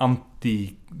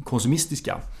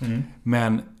antikonsumistiska.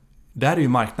 Men där är ju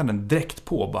marknaden direkt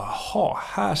på, bara,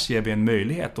 här ser vi en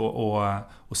möjlighet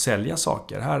att sälja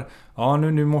saker. Här,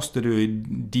 nu måste du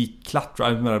deklattra.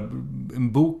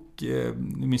 En bok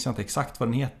nu minns jag inte exakt vad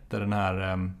den heter, den här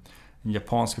en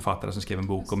japansk författare som skrev en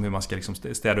bok om hur man ska liksom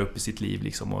städa upp i sitt liv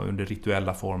liksom, och under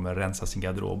rituella former rensa sin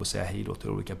garderob och säga hej då till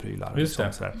olika prylar. Just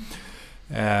det. Sådär.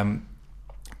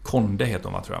 Konde heter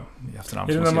hon, tror jag, i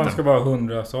efternamn. Är det när man ska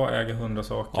vara äga 100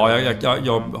 saker? Ja,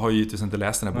 jag har ju givetvis inte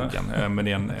läst den här boken. Men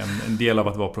det är en del av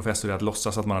att vara professor är att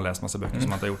låtsas att man har läst massa böcker som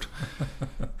man inte har gjort.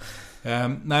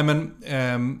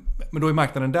 Men då är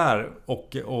marknaden där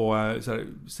och så här,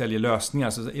 säljer lösningar.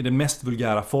 Så i den mest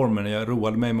vulgära formen, jag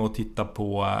roade mig med att titta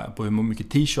på hur mycket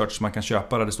t-shirts man kan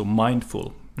köpa där det står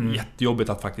mindful. Jättejobbigt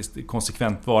att faktiskt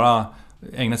konsekvent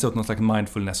ägna sig åt någon slags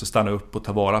mindfulness och stanna upp och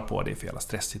ta vara på det. Är för jävla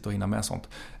stressigt att hinna med sånt.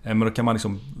 Men då kan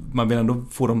man vill ändå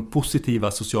få de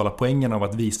positiva sociala poängerna av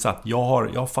att visa att jag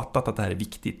har fattat att det här är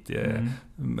viktigt.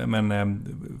 Men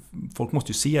folk måste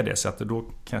ju se det, så att då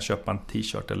kan jag köpa en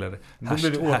t-shirt eller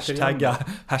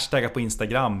hashtagga på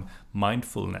Instagram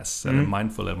mindfulness eller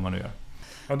mindful eller vad man nu gör.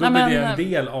 Ja, då blir det en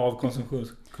del av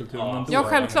konsumtionskulturen. Ja,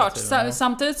 självklart.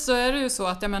 Samtidigt så är det ju så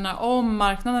att jag menar, om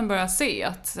marknaden börjar se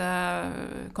att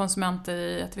konsumenter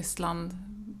i ett visst land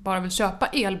bara vill köpa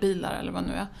elbilar eller vad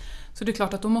nu är, så det är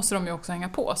klart att då måste de ju också hänga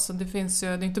på. Så det finns ju,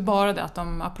 det är inte bara det att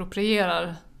de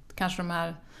approprierar kanske de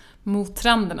här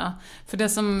mottrenderna. För det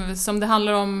som det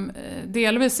handlar om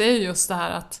delvis är ju just det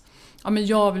här att men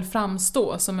jag vill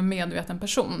framstå som en medveten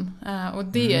person. Och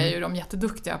det är ju de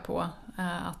jätteduktiga på.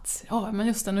 Att men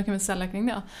just det, nu kan vi sälja kring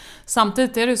det.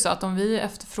 Samtidigt är det ju så att om vi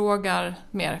efterfrågar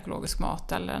mer ekologisk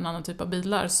mat eller en annan typ av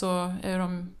bilar, så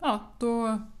är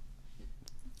då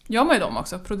gör man ju dem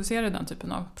också, producerar den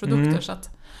typen av produkter. Så att...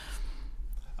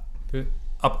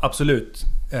 Absolut.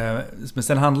 Men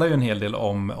sen handlar ju en hel del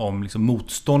om liksom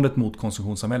motståndet mot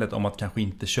konsumtionssamhället, om att kanske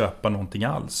inte köpa någonting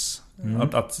alls.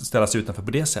 Att ställa sig utanför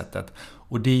på det sättet.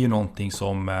 Och det är ju någonting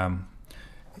som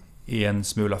är en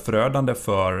smula förödande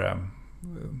för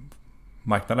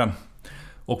marknaden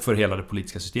och för hela det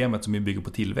politiska systemet som ju bygger på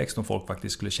tillväxt. Om folk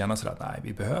faktiskt skulle känna sig att nej,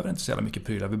 vi behöver inte så jävla mycket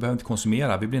prylar, vi behöver inte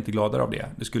konsumera, vi blir inte gladare av det.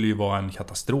 Det skulle ju vara en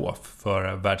katastrof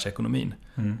för världsekonomin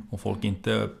om folk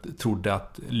inte trodde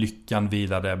att lyckan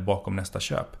vilade bakom nästa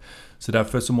köp. Så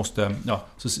därför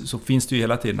så finns det ju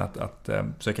hela tiden att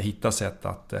försöka hitta sätt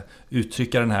att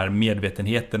uttrycka den här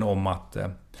medvetenheten om att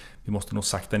vi måste nog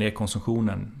sakta ner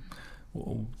konsumtionen.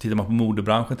 Och tittar man på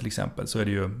modebranschen till exempel, så är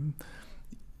det ju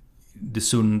det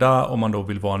sunda, om man då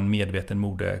vill vara en medveten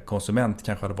modekonsument,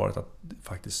 kanske hade varit att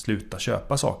faktiskt sluta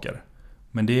köpa saker.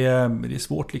 Men det är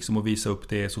svårt liksom att visa upp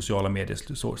det i sociala medier,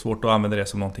 svårt att använda det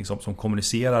som någonting som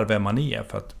kommunicerar vem man är,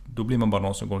 för att då blir man bara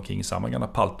någon som går omkring i samma gamla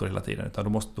paltor hela tiden.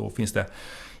 Utan då finns det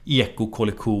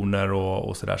ekokollektioner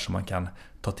och sådär som man kan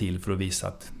ta till för att visa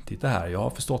att titta här, jag har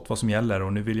förstått vad som gäller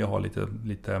och nu vill jag ha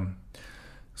lite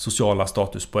sociala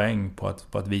statuspoäng på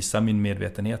att visa min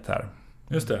medvetenhet här.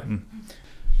 Just det.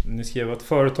 Ni skrev att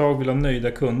företag vill ha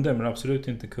nöjda kunder, men absolut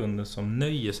inte kunder som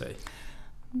nöjer sig.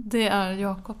 Det är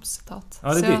Jakobs citat.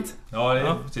 Ja, det är ditt. Ja, det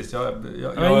är precis.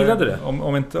 Jag gillade det.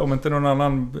 Om inte någon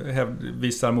annan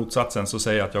visar motsatsen, så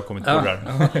säger jag att jag kommer inte på det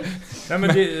där. Ja, men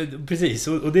precis.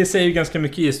 Och det säger ju ganska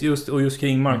mycket just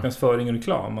kring marknadsföring och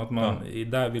reklam. Att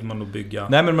där vill man nog bygga...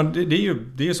 Nej, men det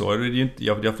är ju så.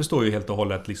 Jag förstår ju helt och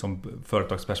hållet liksom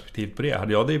företagsperspektiv på det.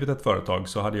 Hade jag drivit ett företag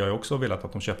så hade jag ju också velat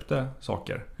att de köpte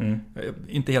saker.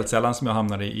 Inte helt sällan som jag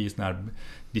hamnade i såna här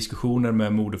diskussioner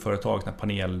med modeföretag,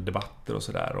 paneldebatter och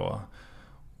sådär.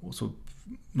 Och så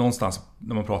någonstans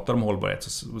när man pratar om hållbarhet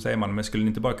så säger man, men skulle ni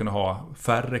inte bara kunna ha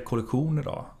färre kollektioner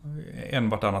då? En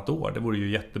vartannat år, det vore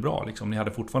ju jättebra liksom. Ni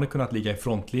hade fortfarande kunnat ligga i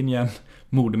frontlinjen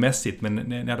modemässigt, men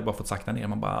ni hade bara fått sakta ner.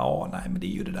 Man bara, nej, men det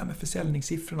är ju det där med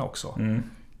försäljningssiffrorna också.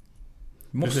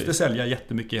 Vi måste sälja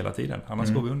jättemycket hela tiden, annars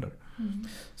går vi under.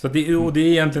 Så det är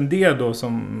egentligen det då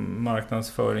som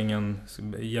marknadsföringen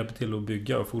hjälper till att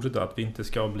bygga och fortsätta, att vi inte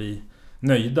ska bli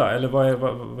nöjda, eller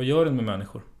vad gör den med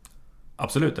människor?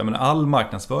 Absolut, men all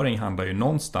marknadsföring handlar ju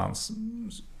någonstans,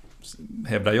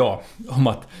 hävdar jag, om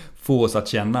att få oss att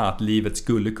känna att livet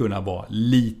skulle kunna vara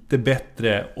lite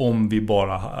bättre om vi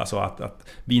bara, alltså att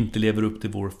vi inte lever upp till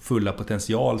vår fulla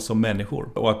potential som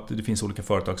människor. Och att det finns olika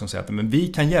företag som säger att men vi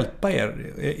kan hjälpa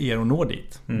er att nå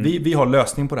dit. Vi har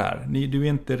lösning på det här. Du är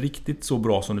inte riktigt så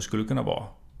bra som du skulle kunna vara.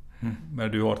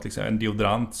 Men du har till exempel en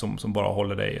deodorant som bara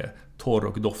håller dig torr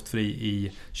och doftfri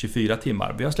i 24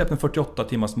 timmar. Vi har släppt en 48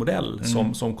 timmars modell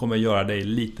som kommer göra dig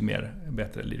lite mer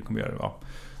bättre. Det kommer göra,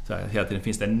 så här, hela tiden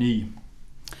finns det en ny.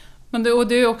 Men det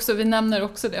är också, vi nämner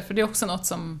också det, för det är också något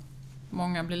som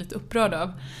många blir lite upprörda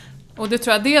av. Och det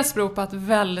tror jag dels beror på att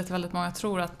väldigt, väldigt många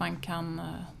tror att man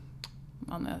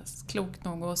är klok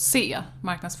nog att se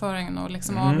marknadsföringen och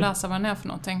liksom avläsa vad den är för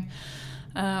någonting.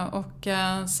 Och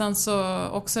sen så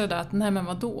också det där att nej men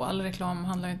vadå, all reklam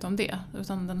handlar ju inte om det,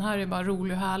 utan den här är bara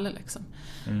rolig och härlig liksom.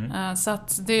 Så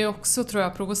att det är också, tror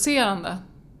jag, provocerande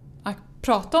att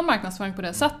prata om marknadsföring på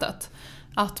det sättet.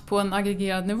 Att på en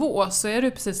aggregerad nivå så är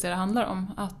det precis det handlar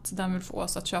om, att den vill få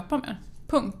oss att köpa mer.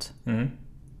 Punkt.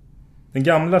 Den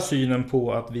gamla synen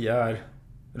på att vi är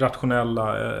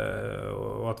rationella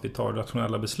och att vi tar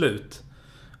rationella beslut,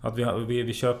 att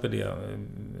vi köper det,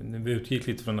 vi utgick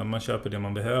lite från att man köper det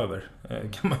man behöver,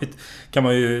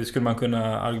 skulle man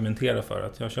kunna argumentera för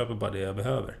att jag köper bara det jag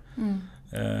behöver.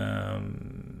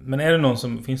 Men är det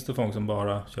finns det folk som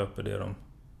bara köper det de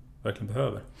verkligen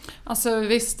behöver? Alltså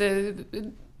visst,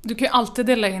 du kan ju alltid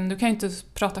dela in, du kan ju inte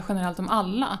prata generellt om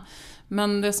alla,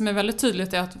 men det som är väldigt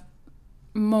tydligt är att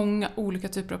många olika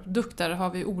typer av produkter har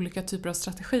vi olika typer av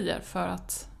strategier för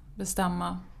att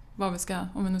bestämma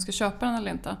om vi nu ska köpa den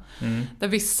eller inte. Där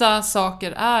vissa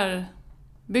saker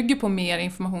bygger på mer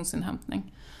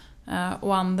informationsinhämtning.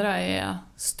 Och andra är,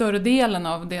 större delen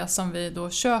av det som vi då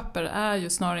köper är ju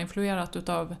snarare influerat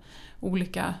utav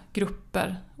olika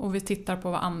grupper. Och vi tittar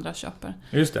på vad andra köper.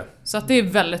 Just det. Så att det är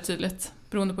väldigt tydligt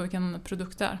beroende på vilken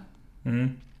produkt det är.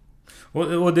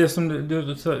 Och det som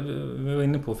du var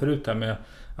inne på förut här med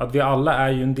att vi alla är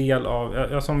ju en del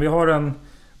av, som vi har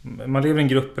man lever i en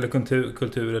grupp eller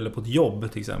kultur eller på ett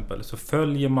jobb till exempel, så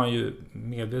följer man ju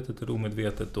medvetet eller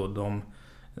omedvetet då de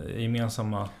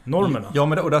gemensamma normerna. Ja,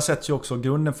 men och där sätts ju också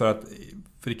grunden för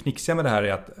det knixiga med det här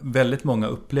är att väldigt många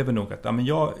upplever nog att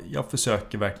jag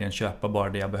försöker verkligen köpa bara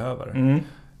det jag behöver.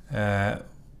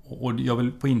 Och jag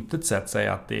vill på intet sätt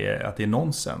säga att det är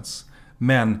nonsens.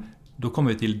 Men då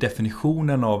kommer vi till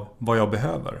definitionen av vad jag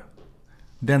behöver.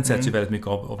 Den sätts ju väldigt mycket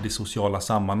av det sociala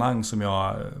sammanhang som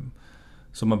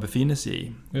man befinner sig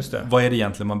i. Just det. Vad är det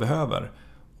egentligen man behöver?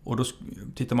 Och då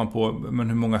tittar man på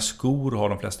hur många skor har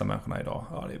de flesta människorna idag.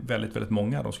 Ja, det är väldigt, väldigt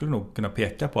många. De skulle nog kunna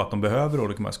peka på att de behöver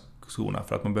olika skorna.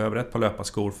 För att man behöver ett par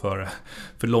löparskor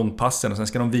för långpassen. Och sen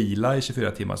ska de vila i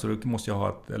 24 timmar. Så då måste jag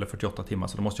ha eller 48 timmar.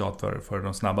 Så då måste jag ha ett för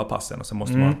de snabba passen. Och sen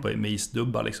måste man ha ett med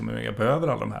isdubbar. Liksom. Jag behöver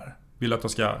alla de här. Vill att de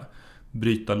ska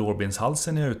bryta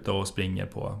lårbenshalsen när jag är ute och springer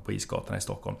på isgatorna i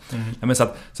Stockholm. Ja, men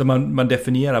så man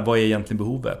definierar vad är egentligen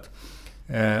behovet.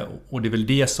 Och det är väl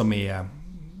det som är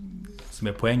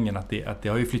poängen, att det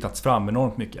har ju flyttats fram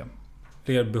enormt mycket.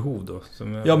 Fler behov då?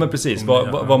 Ja, men precis.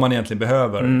 Vad man egentligen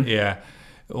behöver är...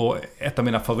 Och ett av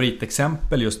mina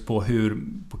favoritexempel just på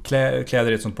kläder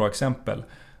är ett sånt bra exempel.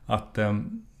 Att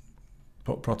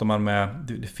pratar man med...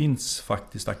 Det finns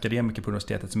faktiskt akademiker på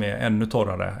universitetet som är ännu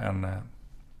torrare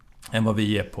än vad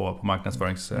vi är på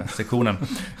marknadsföringssektionen.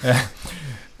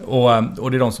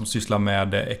 Och det är de som sysslar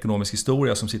med ekonomisk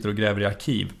historia som sitter och gräver i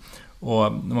arkiv.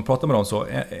 Och när man pratar med dem så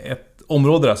ett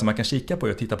område där som man kan kika på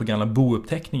är att titta på gamla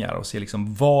bouppteckningar och se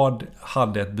liksom vad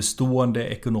hade ett bestående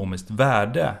ekonomiskt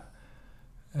värde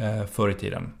förr i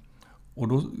tiden. Och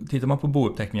då tittar man på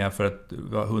bouppteckningar för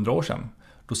 100 år sedan.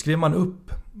 Då skrev man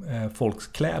upp folks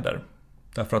kläder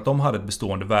därför att de hade ett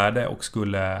bestående värde och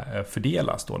skulle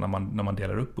fördelas då när man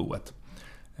delar upp boet.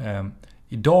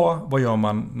 Idag, vad gör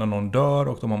man när någon dör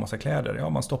och de har massa kläder? Ja,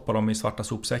 man stoppar dem i svarta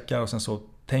sopsäckar och sen så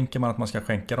tänker man att man ska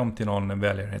skänka dem till någon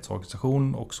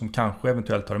välgörenhetsorganisation och som kanske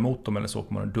eventuellt tar emot dem, eller så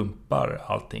kommer man och dumpar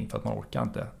allting för att man orkar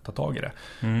inte ta tag i det.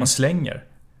 Man slänger.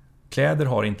 Kläder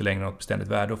har inte längre något beständigt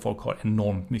värde och folk har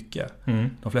enormt mycket.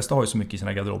 De flesta har ju så mycket i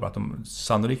sina garderober att de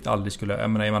sannolikt aldrig skulle,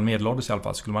 är man medelålders i alla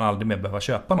fall, skulle man aldrig mer behöva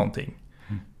köpa någonting.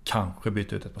 Kanske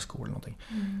byta ut ett par skor eller någonting.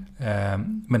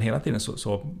 Men hela tiden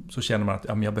så känner man att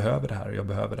jag behöver det här och jag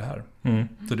behöver det här.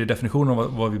 Så det är definitionen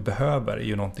av vad vi behöver är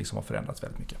ju någonting som har förändrats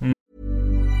väldigt mycket.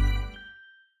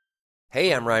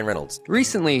 Hey, I'm Ryan Reynolds.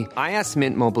 Recently, I asked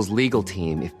Mint Mobile's legal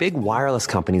team if big wireless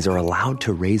companies are allowed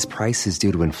to raise prices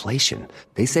due to inflation.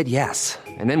 They said yes.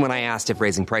 And then when I asked if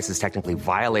raising prices technically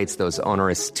violates those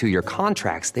onerous two-year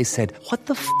contracts, they said, "What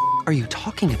the f*** are you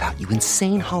talking about, you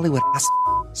insane Hollywood ass?"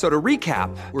 So to recap,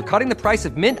 we're cutting the price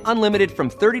of Mint Unlimited from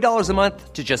 $30 a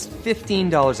month to just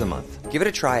 $15 a month. Give it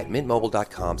a try at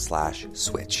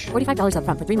mintmobile.com/switch. $45 up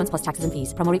front for 3 months plus taxes and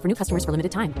fees. Promo rate for new customers for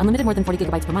limited time. Unlimited more than 40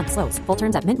 gigabytes per month. Slows full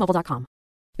terms at mintmobile.com.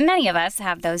 Many of us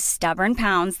have those stubborn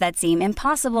pounds that seem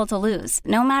impossible to lose,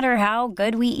 no matter how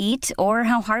good we eat or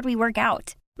how hard we work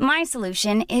out. My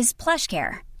solution is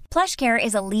PlushCare. PlushCare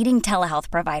is a leading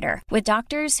telehealth provider with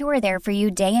doctors who are there for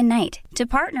you day and night to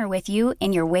partner with you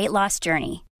in your weight loss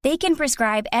journey. They can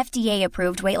prescribe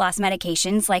FDA-approved weight loss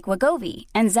medications like Wegovy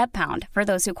and Zepbound for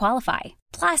those who qualify.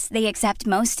 Plus, they accept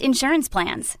most insurance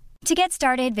plans. To get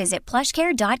started, visit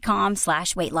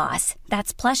plushcare.com/weightloss.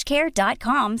 That's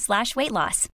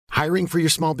plushcare.com/weightloss. Hiring for your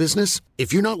small business?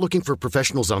 If you're not looking for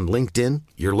professionals on LinkedIn,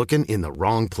 you're looking in the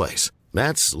wrong place.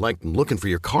 That's like looking for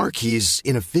your car keys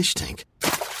in a fish tank.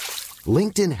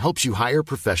 LinkedIn helps you hire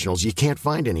professionals you can't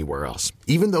find anywhere else,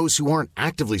 even those who aren't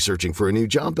actively searching for a new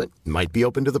job but might be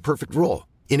open to the perfect role.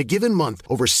 In a given month,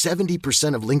 over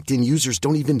 70% of LinkedIn users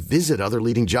don't even visit other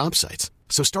leading job sites.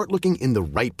 So start looking in the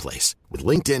right place. With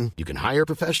LinkedIn, you can hire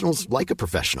professionals like a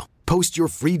professional. Post your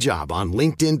free job on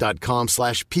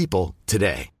linkedin.com/people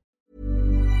today.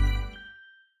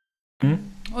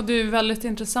 Och det är väldigt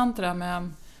intressant det där med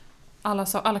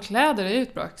alla kläder är ju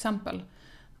ett bra exempel.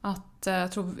 Att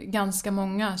jag tror ganska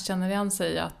många känner igen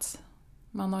sig att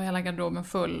man har hela garderoben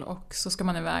full och så ska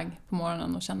man iväg på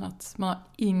morgonen och känner att man har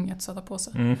inget att sätta på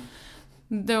sig.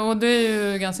 Det är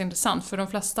ju ganska intressant för de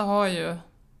flesta har ju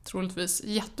troligtvis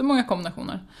jättemånga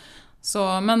kombinationer.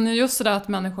 Men just det där att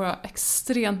människor har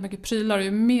extremt mycket prylar och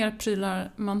ju mer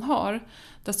prylar man har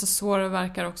desto svårare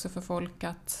verkar också för folk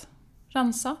att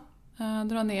rensa,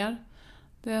 dra ner.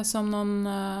 Det är som någon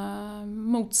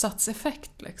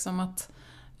motsatseffekt liksom, att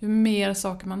ju mer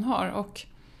saker man har. Och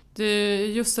det är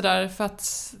just det där för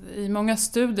att i många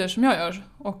studier som jag gör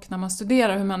och när man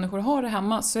studerar hur människor har det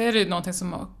hemma så är det ju någonting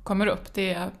som kommer upp.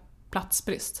 Det är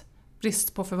platsbrist.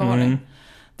 Brist på förvaring.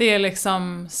 Det är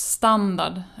liksom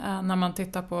standard när man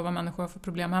tittar på vad människor har för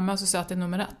problem hemma, så säger jag att det är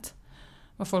nummer 1.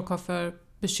 Vad folk har för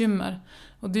bekymmer.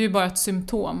 Och det är ju bara ett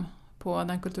symptom på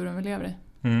den kulturen vi lever i.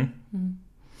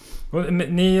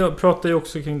 Ni pratar ju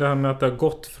också kring det här med att det har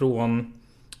gått från,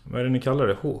 vad är det ni kallar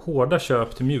det? Hårda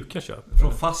köp till mjuka köp.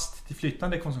 Från fast till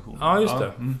flyttande konsumtion. Ja, just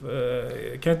det.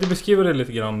 Kan inte beskriva det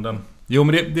lite grann? Den? Jo,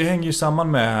 men det hänger ju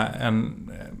samman med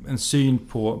en syn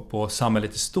på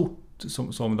samhället i stort.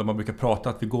 Som där man brukar prata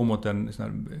att vi går mot en sån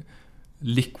här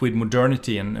liquid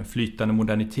modernity, en flytande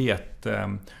modernitet.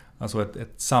 Alltså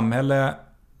ett samhälle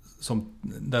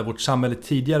där vårt samhälle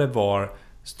tidigare var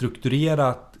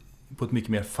strukturerat på ett mycket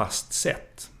mer fast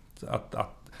sätt. Att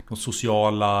de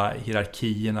sociala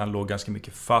hierarkierna låg ganska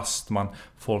mycket fast.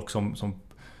 Folk som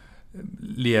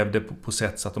levde på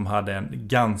sätt så att de hade en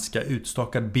ganska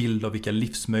utstakad bild av vilka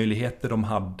livsmöjligheter de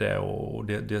hade, och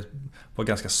det var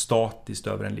ganska statiskt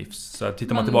över en livs. Så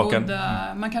tittar man tillbaka...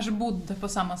 Man kanske bodde på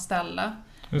samma ställe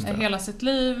hela sitt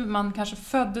liv. Man kanske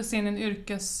föddes in i en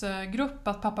yrkesgrupp,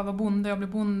 att pappa var bonde, jag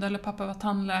blev bonde, eller pappa var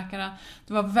tandläkare.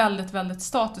 Det var väldigt, väldigt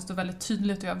statiskt och väldigt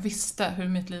tydligt, och jag visste hur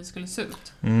mitt liv skulle se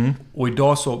ut. Och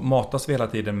idag så matas vi hela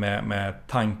tiden med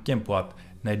tanken på att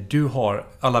när du har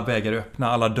alla vägar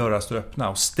öppna, alla dörrar står öppna,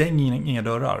 och stäng inga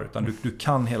dörrar, utan du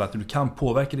kan hela tiden, du kan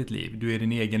påverka ditt liv. Du är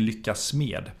din egen lyckas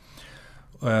smed.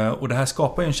 Och det här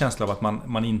skapar ju en känsla av att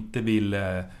man inte vill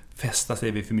fästa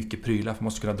sig vid för mycket prylar, för man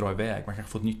måste kunna dra iväg. Man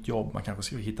kanske får ett nytt jobb, man kanske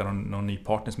ska hitta någon ny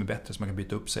partner som är bättre, så man kan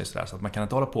byta upp sig sådär. Så att man kan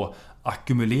inte hålla på att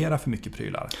ackumulera för mycket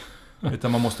prylar.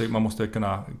 Utan man måste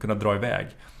kunna dra iväg.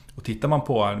 Och tittar man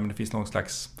på, det finns någon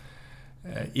slags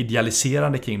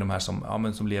idealiserande kring de här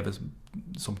som lever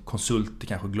som konsulter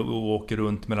kanske, och åker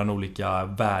runt mellan olika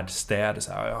världsstäder.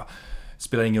 Så här,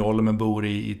 spelar ingen roll om man bor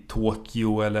i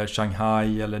Tokyo eller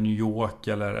Shanghai eller New York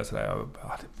eller sådär.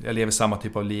 Jag lever samma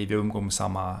typ av liv, jag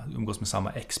umgås med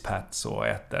samma expats och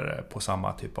äter på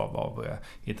samma typ av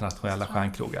internationella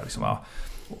stjärnkrogar. Liksom.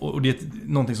 Och det är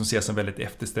någonting som ses som väldigt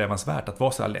eftersträvansvärt, att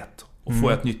vara så här lätt. Och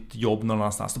får jag ett nytt jobb någon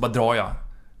annanstans, då bara drar jag.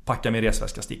 Packar min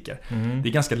resväska, sticker. Det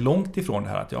är ganska långt ifrån det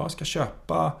här att jag ska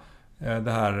köpa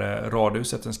det här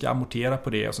radhuset, sen ska jag amortera på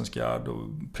det, och sen ska jag då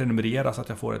prenumerera så att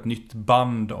jag får ett nytt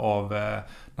band av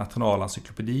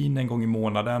Nationalencyklopedin en gång i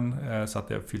månaden, så att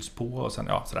det fylls på, och sen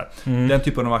sådär. Den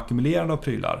typen av ackumulerande av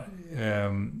prylar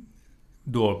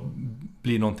då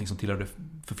blir någonting som tillhör det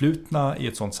förflutna i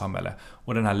ett sånt samhälle,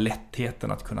 och den här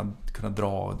lättheten att kunna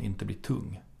dra och inte bli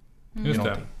tung. Just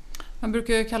det. Man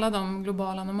brukar ju kalla dem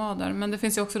globala nomader, men det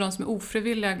finns ju också de som är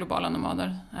ofrivilliga globala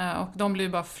nomader, och de blir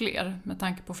ju bara fler med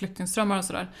tanke på flyktingströmmar och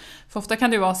sådär. För ofta kan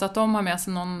det ju vara så att de har med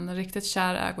sig någon riktigt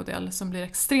kär ägodel som blir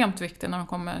extremt viktig när de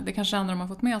kommer. Det kanske ändå de har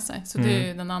fått med sig, så det är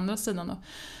ju den andra sidan då.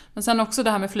 Men sen också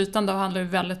det här med flytande handlar ju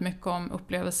väldigt mycket om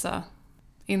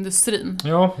upplevelseindustrin.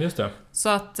 Ja, just det. Så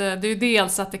att det är ju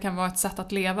dels att det kan vara ett sätt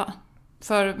att leva.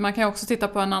 För man kan ju också titta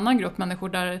på en annan grupp människor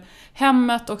där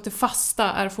hemmet och det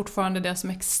fasta är fortfarande det som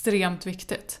är extremt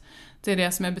viktigt. Det är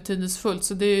det som är betydelsefullt.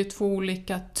 Så det är ju 2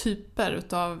 olika typer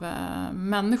utav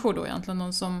människor då egentligen.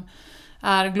 De som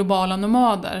är globala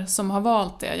nomader som har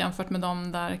valt det, jämfört med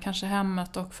de där kanske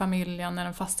hemmet och familjen är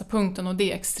den fasta punkten, och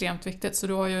det är extremt viktigt. Så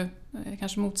du har ju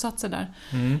kanske motsatser där.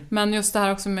 Men just det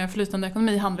här också med flytande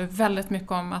ekonomi handlar ju väldigt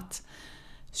mycket om att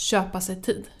köpa sig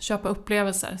tid, köpa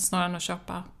upplevelser snarare än att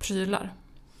köpa prylar.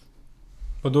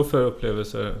 Och då för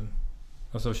upplevelser?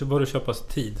 Alltså vad du köpas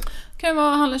tid? Det kan ju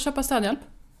vara att köpa städhjälp.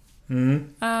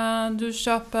 Du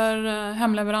köper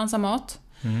hemleverans av mat.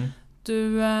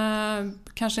 Du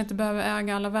kanske inte behöver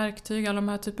äga alla verktyg, alla de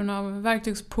här typerna av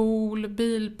verktygspool,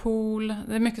 bilpool.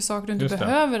 Det är mycket saker du inte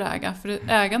behöver äga, för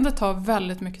ägandet tar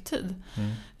väldigt mycket tid.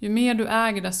 Ju mer du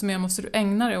äger, desto mer måste du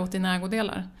ägna dig åt dina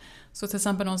ägodelar. Så till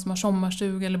exempel någon som har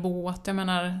sommarstuga eller båt, jag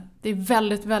menar, det är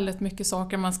väldigt, väldigt mycket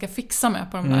saker man ska fixa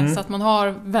med på de där, så att man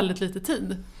har väldigt lite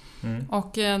tid.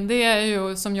 Och det är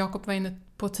ju, som Jakob var inne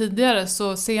på tidigare,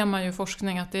 så ser man ju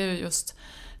forskning att det är just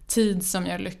tid som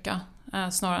ger lycka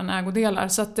snarare än ägodelar.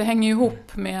 Så att det hänger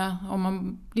ihop med om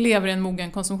man lever i en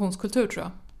mogen konsumtionskultur, tror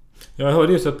jag. Jag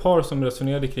hörde just ett par som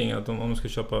resonerade kring att om de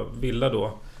skulle köpa villa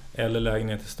då, eller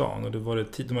lägenhet i stan, och det var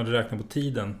det, de hade räknat på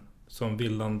tiden som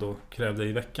villan då krävde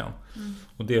i veckan.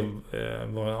 Och det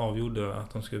var avgjorde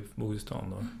att de skulle bo i stan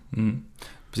då.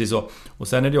 Precis så. Och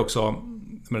sen är det också,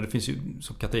 men det finns ju,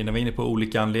 som Katarina var inne på,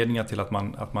 olika anledningar till att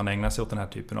man ägnar sig åt den här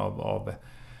typen av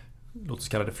låt oss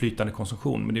kalla det flytande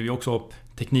konsumtion. Men det är ju också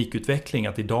teknikutveckling,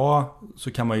 att idag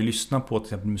så kan man ju lyssna på till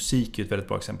exempel musik, är ett väldigt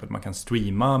bra exempel. Man kan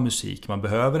streama musik, man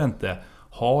behöver inte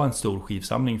ha en stor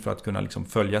skivsamling för att kunna liksom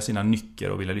följa sina nycker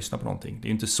och vilja lyssna på någonting. Det är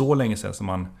ju inte så länge sedan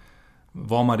som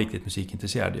var man riktigt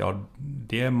musikintresserad. Ja,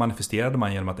 det manifesterade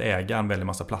man genom att äga en väldigt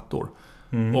massa plattor.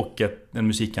 Och en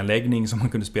musikanläggning som man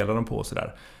kunde spela dem på och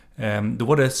sådär. Då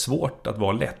var det svårt att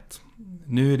vara lätt.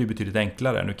 Nu är det betydligt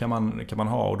enklare. Nu kan man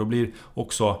ha, och då blir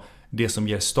också det som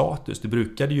ger status. Det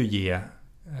brukade ju ge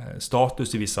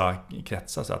status i vissa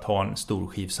kretsar, så att ha en stor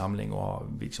skivsamling och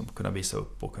liksom kunna visa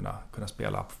upp och kunna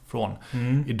spela från.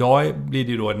 Idag blir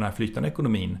det ju då den här flytande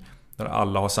ekonomin där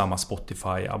alla har samma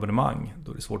Spotify-abonnemang.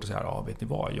 Då är det svårt att säga, vet ni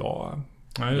vad, jag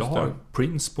har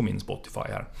Prince på min Spotify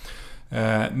här.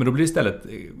 Men då blir det istället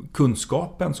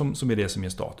kunskapen som är det som ger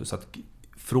status. Att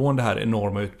från det här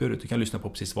enorma utbudet, du kan lyssna på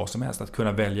precis vad som helst, att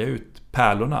kunna välja ut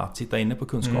pärlorna, att sitta inne på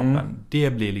kunskapen, det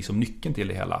blir liksom nyckeln till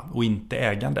det hela, och inte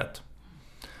ägandet.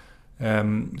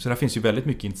 Så där finns ju väldigt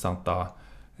mycket intressanta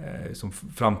som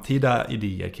framtida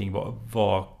idéer kring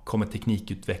vad kommer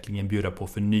teknikutvecklingen bjuda på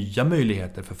för nya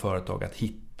möjligheter för företag att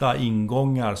hitta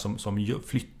ingångar som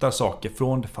flyttar saker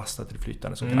från det fasta till det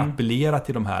flytande, som kan appellera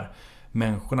till de här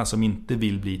människorna som inte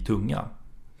vill bli tunga.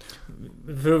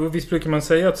 För visst brukar man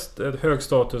säga att hög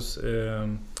status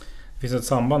finns ett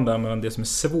samband där mellan det som är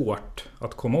svårt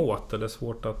att komma åt, eller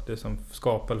svårt att det som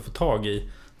skapa eller få tag i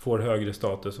får högre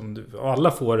status. Om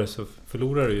alla får det, så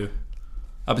förlorar du ju.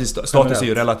 Ja, precis. Status är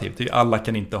ju relativt. Alla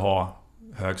kan inte ha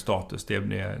hög status. Det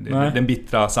är den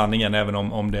bittra sanningen, även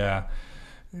om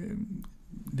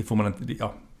det får man inte.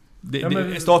 Ja.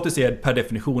 Status är per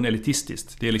definition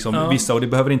elitistiskt. Det är liksom vissa, och det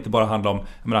behöver inte bara handla om,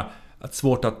 jag menar, att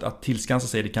svårt att tillskansa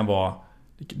sig, det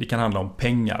kan handla om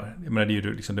pengar. Jag menar, det är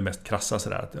ju liksom det mest krassa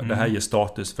sådär, att det här ger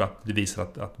status för att det visar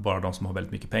att bara de som har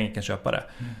väldigt mycket pengar kan köpa det.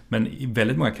 Men i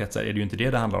väldigt många kretsar är det ju inte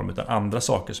det handlar om, utan andra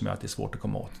saker som gör att det är svårt att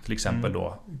komma åt. Till exempel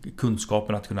då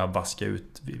kunskapen att kunna vaska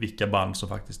ut vilka band som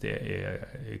faktiskt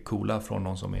är coola från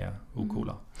de som är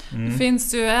ocoola. Det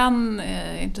finns ju en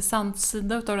intressant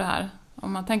sida utav det här.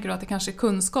 Om man tänker då att det kanske är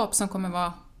kunskap som kommer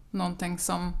vara någonting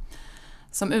som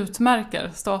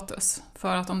utmärker status.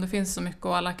 För att om det finns så mycket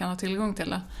och alla kan ha tillgång till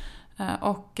det.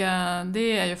 Och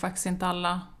det är ju faktiskt inte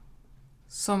alla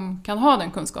som kan ha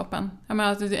den kunskapen. Jag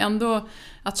menar att det är ändå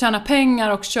att tjäna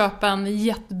pengar och köpa en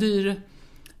jättedyr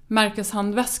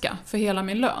märkeshandväska för hela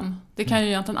min lön. Det kan ju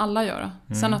egentligen alla göra.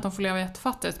 Sen att de får leva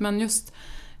jättefattigt. Men just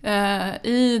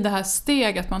i det här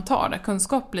steget man tar, där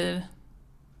kunskap blir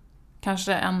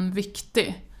kanske en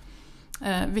viktigt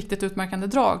utmärkande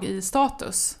drag i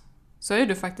status, så är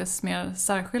det faktiskt mer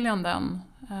särskiljande än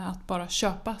att bara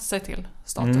köpa sig till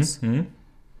status.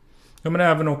 Ja, men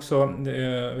även också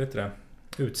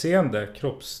utseende,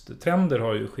 kroppstrender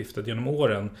har ju skiftat genom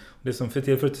åren. Det som för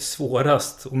tillfället är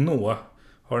svårast att nå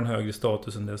har en högre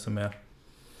status än det som är,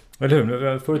 eller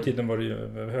hur? Förr i tiden var det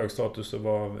ju hög status och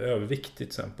var överviktigt till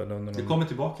exempel. Det kommer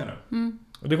tillbaka nu.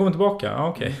 Och det kommer tillbaka? Ja,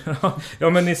 okej. Ja,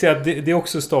 men ni ser att det är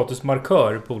också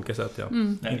statusmarkör på olika sätt. Ja.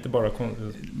 Inte bara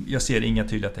jag ser inga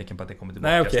tydliga tecken på att det kommer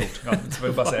tillbaka. Nej, okej. Ja, det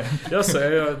var bara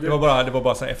säga. Det var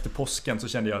bara så efter påsken så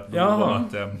kände jag att det var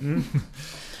att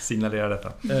signalera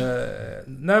detta.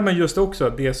 Nej, men just också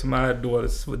att det som är då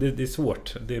det är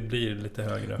svårt. Det blir lite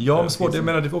högre. Ja, men svårt. Jag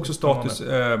menar, det är också status.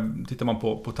 Tittar man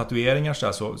på tatueringar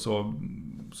så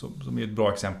som är ett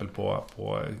bra exempel på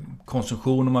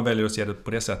konsumtion, om man väljer att se det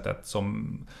på det sättet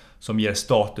som ger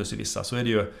status i vissa, så är det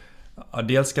ju,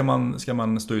 dels ska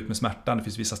man stå ut med smärtan. Det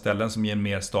finns vissa ställen som ger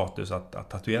mer status att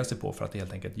tatuera sig på, för att det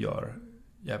helt enkelt gör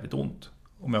jävligt ont.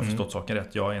 Om jag har förstått saken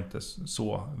rätt. Jag är inte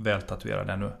så väl tatuerad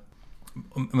ännu.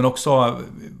 Men också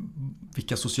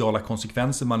vilka sociala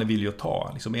konsekvenser man är villig att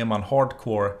ta. Liksom, är man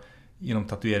hardcore inom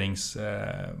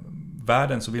tatueringsvärlden,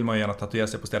 världen så vill man ju gärna tatuera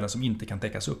sig på ställen som inte kan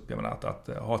täckas upp. Jag menar att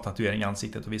ha tatuering i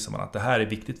ansiktet och visar man att det här är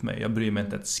viktigt för mig. Jag bryr mig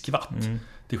inte ett skvatt.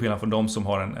 Till skillnad från de som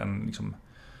har en liksom,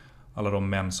 alla de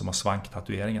män som har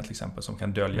svanktatueringar till exempel, som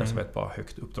kan döljas av ett par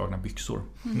högt uppdragna byxor.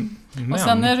 Och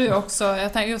sen är det ju också,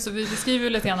 jag tänker också, vi skriver ju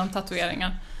lite grann om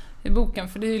tatueringar i boken,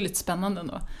 för det är ju lite spännande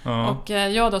ändå. Och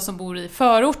jag då som bor i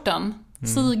förorten,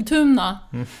 Sigtuna,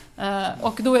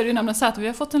 och då är det ju nämligen så att vi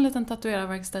har fått en liten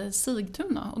tatuerarverkstad i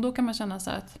Sigtuna, och då kan man känna så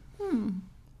här att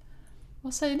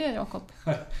vad säger det, Jakob?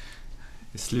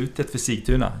 Slutet för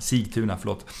Sigtuna,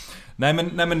 förlåt. Nej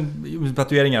men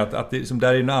tatueringar, att det, som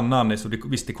där är en annan, så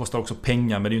visst det kostar också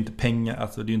pengar, men det är ju inte pengar,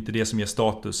 alltså det är ju inte det som ger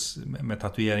status med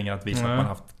tatueringar, att visa att man har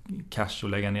haft cash och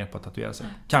lägga ner på att tatuera sig.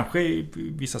 Kanske i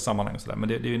vissa sammanhang och sådär, men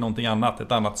det är ju någonting annat,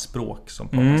 ett annat språk som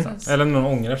eller någon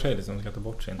ångrar sig liksom, ska ta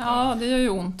bort sin. Ja, det gör ju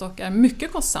ont och är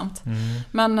mycket kostsamt.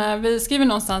 Men vi skriver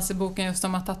någonstans i boken just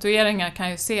om att tatueringar kan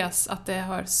ju ses, att det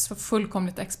har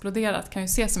fullkomligt exploderat, kan ju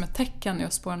ses som ett tecken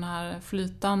just på den här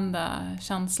flytande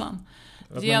känslan.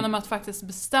 Genom att faktiskt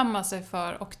bestämma sig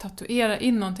för och tatuera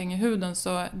in någonting i huden,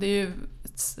 så det är ju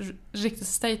ett riktigt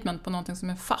statement på någonting som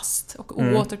är fast och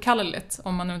oåterkalleligt,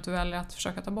 om man nu inte väljer att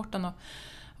försöka ta bort den då.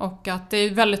 Och att det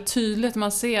är väldigt tydligt,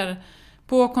 man ser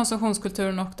på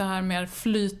konsumtionskulturen och det här mer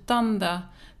flytande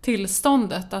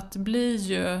tillståndet, att det blir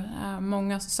ju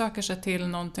många som söker sig till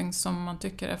någonting som man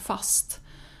tycker är fast.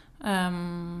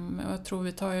 Jag tror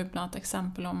vi tar ju bland annat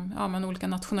exempel om olika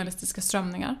nationalistiska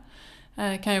strömningar.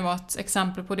 Kan ju vara ett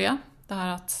exempel på det. Det här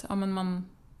att man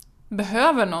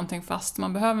behöver någonting fast,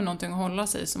 man behöver någonting att hålla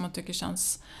sig i som man tycker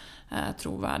känns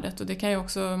trovärdigt. Och det kan ju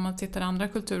också, om man tittar i andra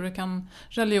kulturer, kan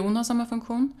religion ha samma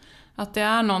funktion. Att det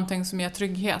är någonting som ger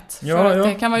trygghet. För att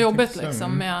det kan vara jobbigt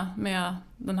liksom, med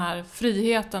den här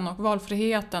friheten och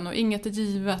valfriheten, och inget är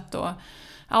givet och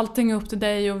allting är upp till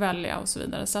dig att välja och så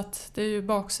vidare. Så att det är ju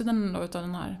baksidan då utav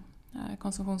den här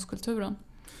konsumtionskulturen.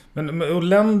 Men och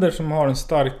länder som har en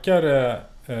starkare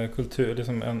kultur, det är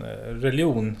som en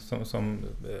religion som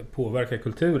påverkar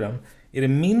kulturen, är det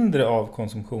mindre av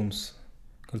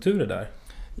konsumtionskulturer där?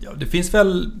 Ja, det finns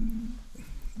väl,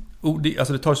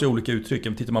 alltså det tar sig olika uttryck.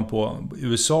 Men tittar man på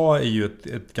USA, är ju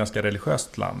ett ganska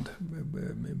religiöst land,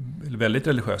 väldigt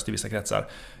religiöst i vissa kretsar.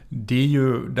 Det är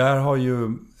ju, där har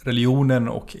ju religionen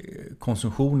och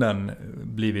konsumtionen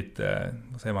blivit,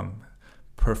 vad säger man,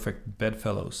 perfect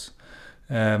bedfellows.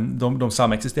 De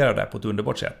samexisterar där på ett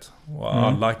underbart sätt. Och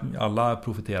alla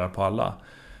profiterar på alla.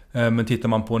 Men tittar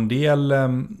man på en del,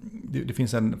 det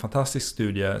finns en fantastisk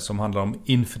studie som handlar om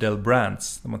infidel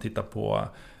brands, där man tittar på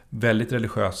väldigt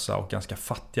religiösa och ganska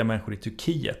fattiga människor i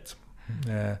Turkiet.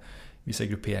 Vissa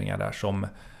grupperingar där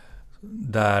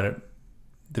där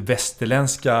det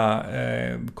västerländska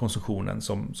konsumtionen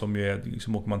som ju är,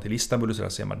 liksom, åker man till Istanbul och så där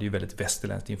ser man, det är ju väldigt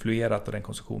västerländskt influerat av den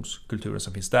konsumtionskulturen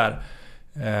som finns där.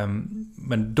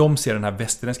 Men de ser den här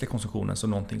västerländska konsumtionen som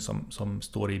någonting som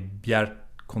står i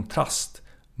bjärt kontrast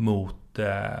mot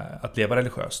att leva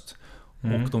religiöst.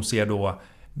 Och de ser då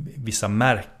vissa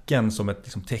märken som ett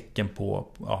liksom, tecken på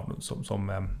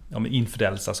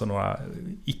infidels, alltså några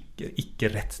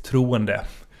icke-rätt-troende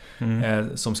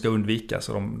som ska undvikas.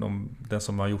 Och den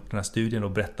som har gjort den här studien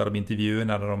och berättar om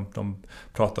intervjuerna där de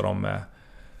pratar om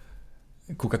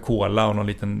Coca-Cola och någon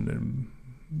liten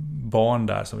barn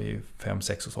där som är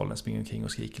 5-6 års åldern springer omkring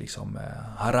och skriker liksom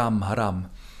haram.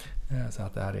 Så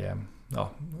att det här är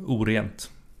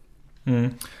orent.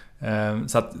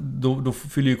 Så att då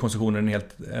fyller ju konsumtionen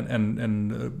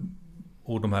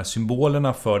och de här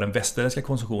symbolerna för den västerländska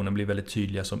konsumtionen blir väldigt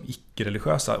tydliga som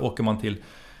icke-religiösa. Åker man till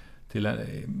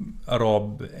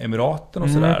Arabemiraten och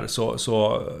sådär,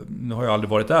 så nu har jag aldrig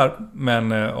varit där,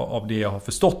 men av det jag har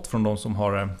förstått från de som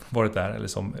har varit där, eller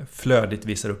som flödigt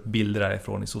visar upp bilder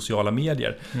därifrån i sociala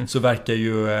medier, så verkar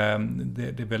ju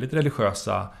det väldigt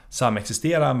religiösa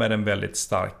samexistera med en väldigt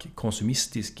stark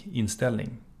konsumistisk inställning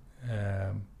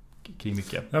kring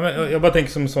mycket. Ja, men jag bara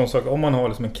tänker som en sån sak, om man har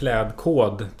liksom en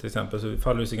klädkod till exempel, så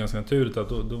faller det sig ganska naturligt att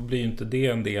då blir inte det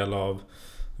en del av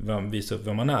visa upp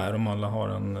vem man är. Om alla har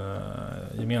en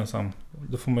gemensam,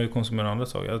 då får man ju konsumera andra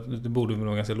saker. Det borde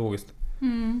vara ganska logiskt.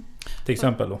 Till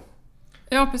exempel då.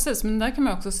 Ja, precis. Men där kan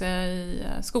man också se i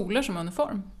skolor som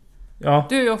uniform. Ja.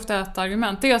 Det är ju ofta ett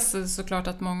argument. Dels är såklart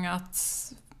att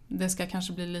det ska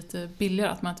kanske bli lite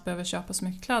billigare, att man inte behöver köpa så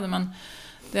mycket kläder. Men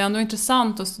det är ändå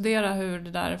intressant att studera hur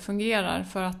det där fungerar,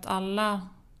 för att alla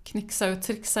knixar och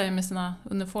trixar med sina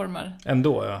uniformer.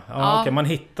 Ändå, ja. Ja. Okay. Man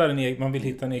vill hitta en egen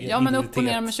identitet. Ja, men upp och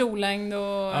ner med kjollängd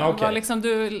och liksom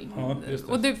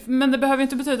men det behöver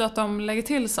inte betyda att de lägger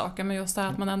till saker, men just det här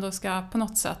att man ändå ska på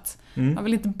något sätt, man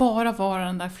vill inte bara vara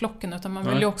den där flocken, utan man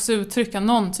vill ju också uttrycka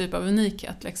någon typ av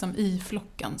unikhet liksom i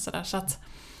flocken, så att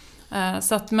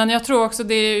Men jag tror också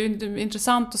det är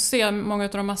intressant att se många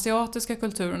av de asiatiska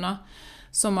kulturerna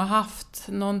som har haft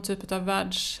någon typ av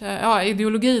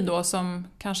ideologi då som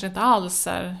kanske inte alls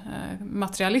är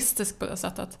materialistisk på det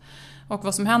sättet. Och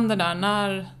vad som händer där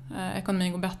när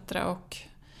ekonomin går bättre, och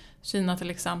Kina till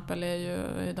exempel är ju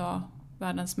idag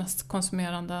världens mest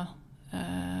konsumerande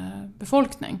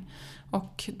befolkning.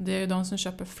 Och det är ju de som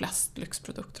köper flest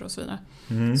lyxprodukter och så vidare.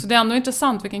 Så det är ändå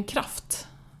intressant vilken kraft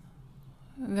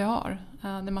det har,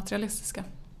 det materialistiska.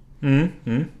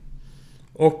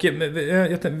 Och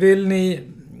vill ni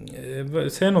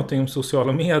säga någonting om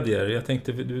sociala medier? Jag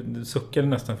tänkte, du suckade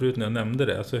nästan förut när jag nämnde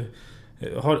det. Alltså,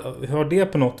 har det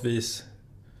på något vis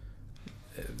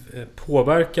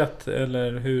påverkat,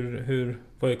 eller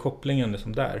vad är kopplingen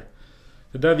liksom där?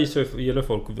 Det där gäller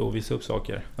folk att visa upp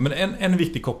saker. Ja, men en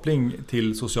viktig koppling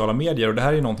till sociala medier, och det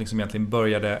här är någonting som egentligen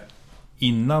började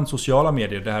innan sociala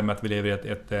medier, det här med att vi lever i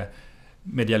ett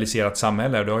medialiserat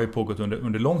samhälle, och det har ju pågått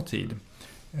under lång tid.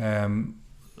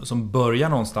 Som börjar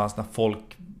någonstans när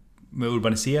folk, med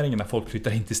urbaniseringen, när folk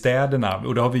flyttar in till städerna,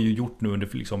 och det har vi ju gjort nu under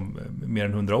liksom mer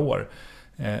än 100 år.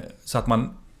 Så att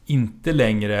man inte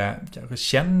längre kanske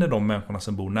känner de människorna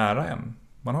som bor nära en.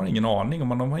 Man har ingen aning, och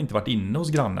man har inte varit inne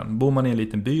hos grannen. Bor man i en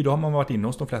liten by, då har man varit inne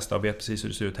hos de flesta och vet precis hur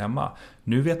det ser ut hemma.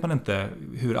 Nu vet man inte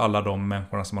hur alla de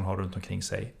människorna som man har runt omkring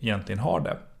sig egentligen har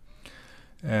det.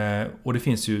 Och det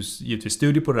finns ju givetvis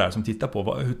studier på det där som tittar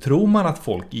på hur tror man att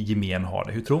folk i gemen har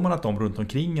det? Hur tror man att de runt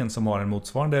omkring en som har en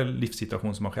motsvarande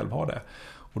livssituation som man själv har det?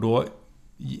 Och då,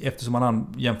 eftersom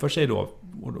man jämför sig då,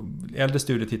 och äldre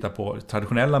studier tittar på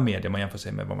traditionella medier, man jämför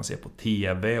sig med vad man ser på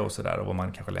tv och sådär, och vad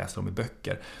man kanske läser om i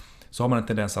böcker, så har man en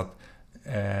tendens att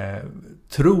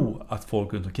tro att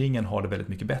folk runt omkring en har det väldigt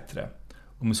mycket bättre.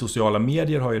 Och med sociala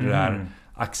medier har ju det där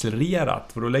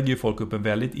accelererat, för då lägger ju folk upp en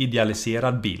väldigt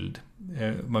idealiserad bild.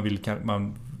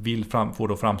 Man vill få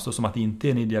det att framstå som att det inte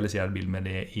är en idealiserad bild, men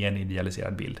det är en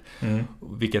idealiserad bild.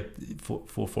 Vilket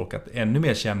får folk att ännu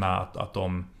mer känna att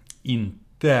de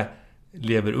inte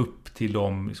lever upp till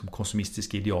de liksom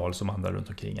konsumistiska ideal som andra runt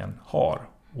omkring en har.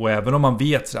 Och även om man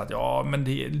vet så att men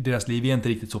deras liv är inte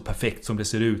riktigt så perfekt som det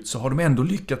ser ut, så har de ändå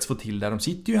lyckats få till det. De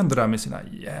sitter ju ändå där med sina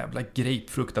jävla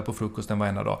grapefrukter på frukosten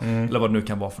varje dag. Eller vad det nu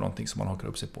kan vara för någonting som man hakar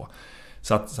upp sig på.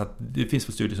 Så att det finns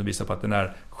för studier som visar på att den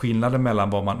här skillnaden mellan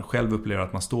vad man själv upplever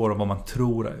att man står och vad man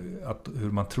tror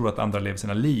hur man tror att andra lever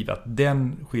sina liv, att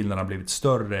den skillnaden har blivit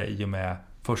större i och med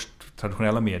först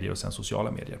traditionella medier och sen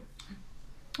sociala medier.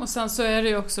 Och sen så är det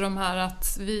ju också de här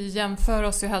att vi jämför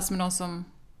oss ju helst med de som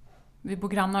vi bor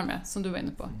grannar med, som du var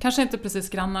inne på. Kanske inte precis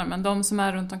grannar, men de som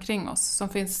är runt omkring oss, som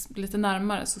finns lite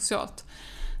närmare socialt.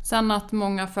 Sen att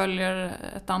många följer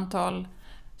ett antal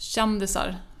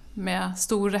kändisar med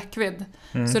stor räckvidd,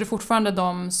 så är det fortfarande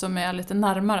de som är lite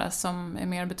närmare som är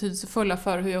mer betydelsefulla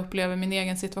för hur jag upplever min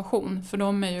egen situation. För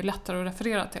de är ju lättare att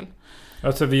referera till.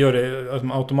 Alltså vi gör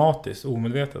det automatiskt,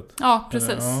 omedvetet? Ja,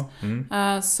 precis.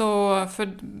 Så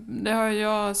för det har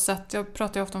jag sett, jag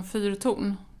pratar ju ofta om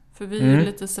fyrton. För vi är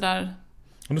lite sådär...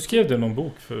 Och du skrev det någon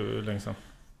bok för länge sedan?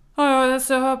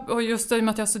 Ja, och just i och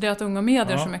med att jag har studerat unga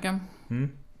medier så mycket.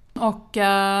 Och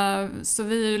så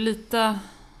vi är ju lite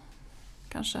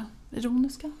kanske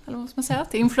ironiska, eller vad ska man säga,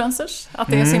 till influencers. Att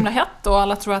det är så himla hett och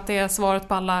alla tror att det är svaret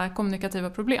på alla kommunikativa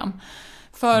problem.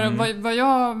 För vad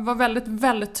jag var väldigt,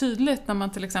 väldigt tydligt när man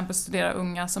till exempel studerar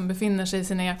unga som befinner sig i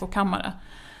sin ekokammare,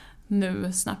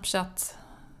 nu Snapchat,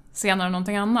 senare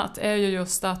någonting annat, är ju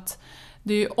just att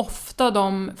det är ju ofta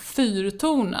de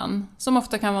fyrtornen som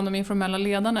ofta kan vara de informella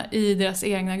ledarna i deras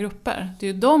egna grupper. Det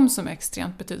är ju de som är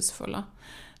extremt betydelsefulla.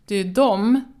 Det är ju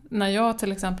de, när jag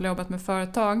till exempel jobbat med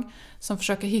företag som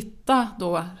försöker hitta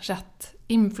då rätt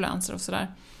influencer och sådär.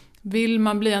 Vill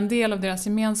man bli en del av deras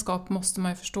gemenskap måste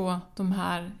man ju förstå de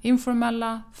här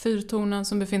informella fyrtornen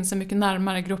som befinner sig mycket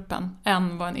närmare gruppen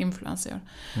än vad en influencer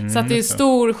gör. Så att det är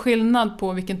stor skillnad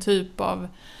på vilken typ av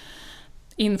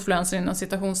influencer inom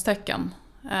citationstecken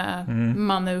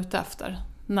man är ute efter.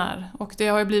 Och det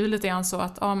har ju blivit lite grann så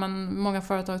att men många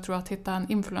företag tror att hitta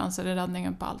en influencer är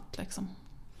räddningen på allt. Liksom.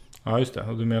 Ja, just det.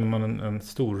 Och du menar man en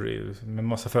stor med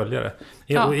massa följare.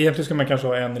 Ja. Egentligen ska man kanske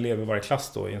ha en elev i varje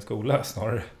klass då i en skola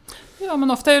snarare. Ja,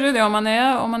 men ofta är det.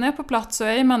 Om man är på plats och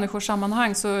är i människors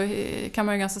sammanhang så kan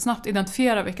man ju ganska snabbt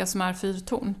identifiera vilka som är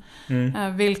fyrtorn.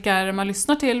 Vilka är det man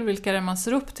lyssnar till, vilka är det man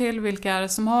ser upp till, vilka är det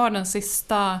som har den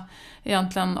sista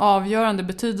egentligen avgörande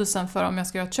betydelsen för om jag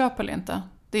ska göra ett köp eller inte.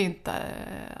 Det är inte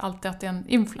alltid att det är en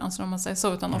influencer om man säger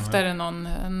så, utan ofta är det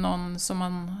någon som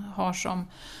man har som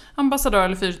ambassadör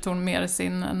eller fyrtorn mer i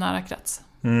sin nära krets.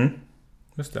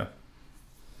 Just det.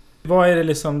 Vad är det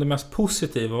liksom det mest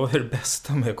positiva och vad är det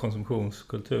bästa med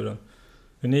konsumtionskulturen?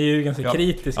 Men ni är ju ganska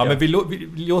kritiska. Ja, men vi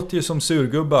låter ju som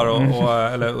surgubbar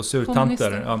och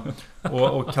surtanter. Ja.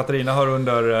 Och Katarina har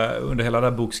under hela det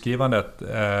här bokskrivandet,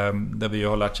 där vi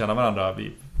har lärt känna varandra,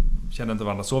 vi kände inte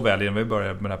varandra så väl innan vi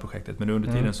började med det här projektet, men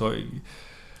under tiden så...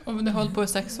 Och det höll på i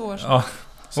 6 år. Ja.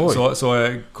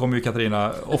 Så kommer ju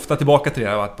Katarina ofta tillbaka till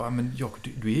det att men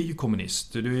du är ju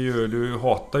kommunist, du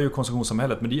hatar ju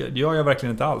konsumtionssamhället, men det gör jag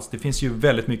verkligen inte alls. Det finns ju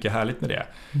väldigt mycket härligt med det.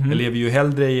 Jag lever ju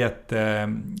hellre i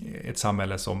ett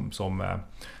samhälle som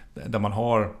där man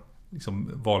har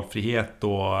liksom valfrihet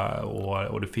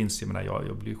och det finns, jag menar,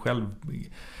 jag blir själv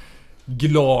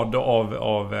glad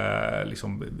av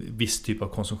liksom viss typ av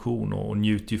konsumtion och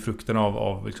njuter ju frukten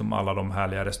av liksom alla de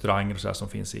härliga restauranger och så där som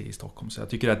finns i Stockholm. Så jag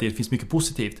tycker att det finns mycket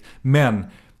positivt. Men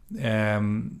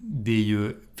det är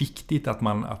ju viktigt att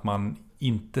man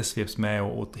inte sveps med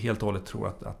och helt och hållet tror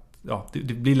att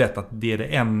det blir lätt att det är det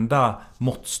enda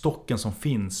måttstocken som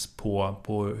finns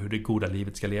på hur det goda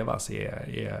livet ska levas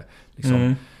är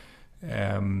liksom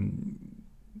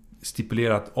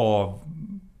stipulerat av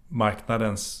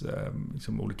marknadens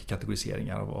liksom olika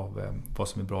kategoriseringar av vad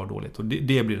som är bra och dåligt. Och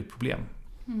det blir ett problem.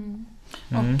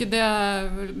 Och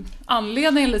det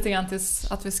anledningen lite grann till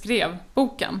att vi skrev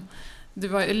boken, det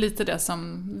var lite det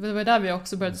var där vi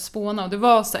också började spåna, och det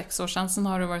var 6 år sedan. Sen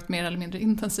har det varit mer eller mindre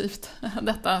intensivt,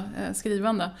 detta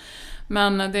skrivande.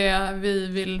 Men det vi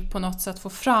vill på något sätt få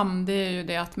fram, det är ju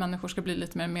det att människor ska bli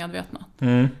lite mer medvetna.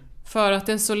 För att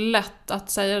det är så lätt att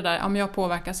säga det där, ja, men jag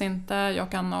påverkas inte,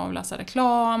 jag kan avläsa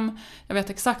reklam, jag vet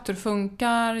exakt hur det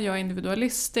funkar, jag är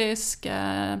individualistisk.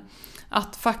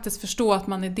 Att faktiskt förstå att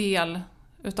man är del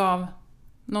utav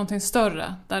någonting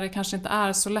större, där det kanske inte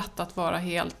är så lätt att vara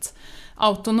helt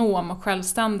autonom och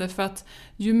självständig. För att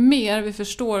ju mer vi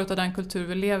förstår utav den kultur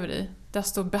vi lever i,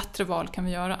 desto bättre val kan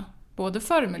vi göra. Både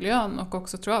för miljön och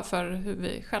också, tror jag, för hur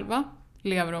vi själva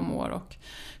lever och mår, och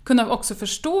kunna också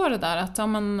förstå det där att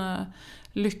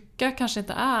lycka kanske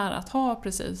inte är att ha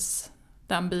precis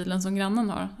den bilen som grannen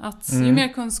har. Att ju mer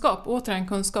kunskap,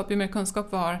 ju mer kunskap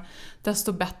vi har,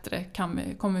 desto bättre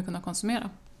kommer vi kunna konsumera.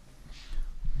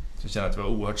 Jag känner att det var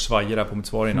oerhört svajig där på mitt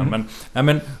svar innan.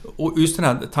 Och just den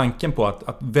här tanken på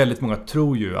att väldigt många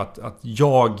tror ju att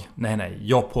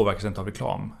jag påverkas inte av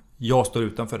reklam. Jag står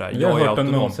utanför det här. Jag har hört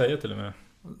någon säga till och med.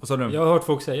 Jag har hört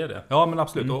folk säga det. Ja, men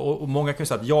absolut. Och många kan ju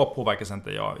säga att jag påverkas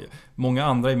inte. Många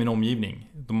andra i min omgivning,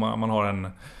 man har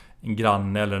en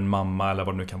granne eller en mamma eller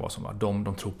vad det nu kan vara, som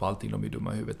de tror på allting, de är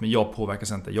dumma i huvudet. Men jag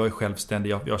påverkas inte. Jag är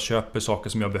självständig. Jag köper saker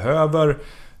som jag behöver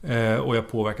och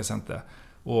jag påverkas inte.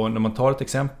 Och när man tar ett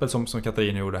exempel som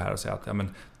Katarina gjorde här och säger att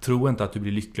tro inte att du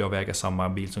blir lycklig av att äga samma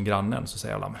bil som grannen, så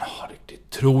säger alla, det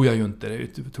tror jag ju inte.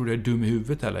 Tror du är dum i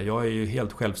huvudet eller? Jag är ju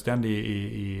helt självständig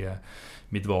i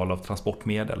mitt val av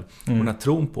transportmedel. Och den här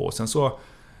tron på. Och sen så,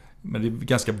 men det är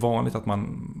ganska vanligt att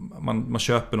man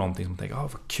köper någonting som tänker,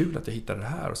 vad kul att jag hittade det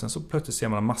här. Och sen så plötsligt ser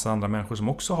man en massa andra människor som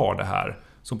också har det här.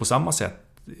 Som på samma sätt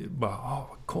bara,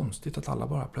 vad konstigt att alla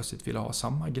bara plötsligt vill ha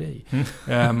samma grej.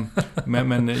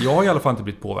 Men jag har i alla fall inte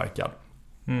blivit påverkad.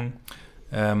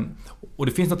 Och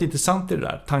det finns något intressant i det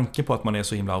där. Tanken på att man är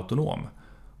så himla autonom.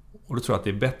 Och då tror jag att det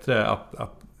är bättre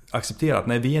att acceptera att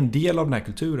vi är en del av den här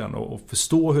kulturen och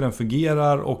förstå hur den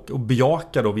fungerar och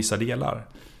bejaka då vissa delar.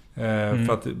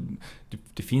 För att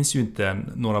det finns ju inte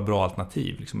några bra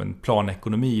alternativ. Liksom en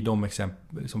planekonomi, de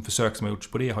försök som har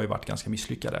gjorts på det har ju varit ganska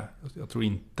misslyckade. Jag tror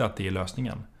inte att det är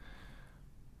lösningen.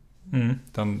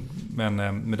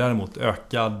 Men däremot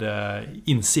ökad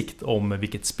insikt om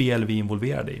vilket spel vi är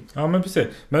involverade i. Ja, men precis.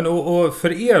 Men och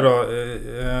för er då,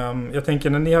 jag tänker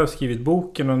när ni har skrivit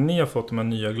boken och ni har fått de här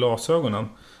nya glasögonen,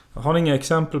 har ni inga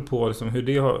exempel på liksom hur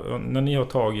det har, när ni har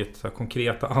tagit så här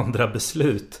konkreta andra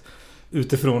beslut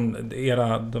utifrån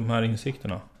de här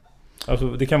insikterna?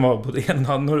 Alltså det kan vara på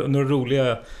några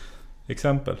roliga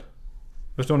exempel.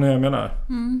 Förstår ni vad jag menar?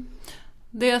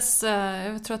 Dels,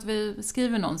 jag tror att vi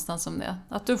skriver någonstans om det.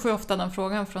 Att du får ju ofta den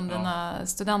frågan från dina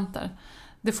studenter.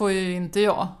 Det får ju inte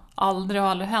jag. Aldrig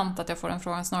hänt att jag får den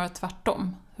frågan, snarare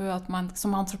tvärtom. Hur att man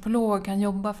som antropolog kan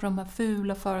jobba för de här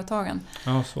fula företagen.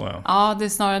 Ja, så ja. Ja, det är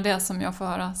snarare det som jag får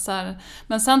höra. Så här.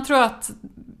 Men sen tror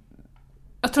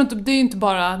jag tror inte, det är ju inte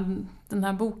bara den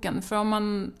här boken. För om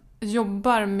man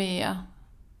jobbar med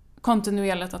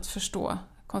kontinuerligt att förstå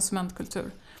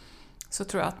konsumentkultur, så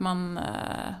tror jag att man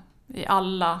i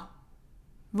alla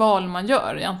val man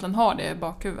gör egentligen har det i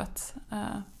bakhuvudet.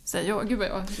 Säger jag, gud vad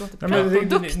jag låter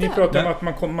duktig. Ni pratar om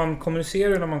att man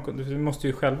kommunicerar när man måste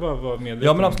ju själva vara medveten.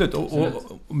 Ja, men absolut.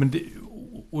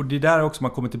 Och det är där också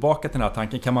man kommer tillbaka till den här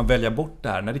tanken. Kan man välja bort det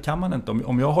här? Nej, det kan man inte.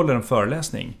 Om jag håller en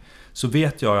föreläsning så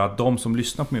vet jag att de som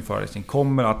lyssnar på min föreläsning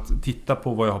kommer att titta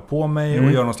på vad jag har på mig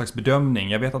och göra någon slags bedömning.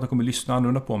 Jag vet att de kommer lyssna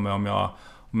annorlunda på mig om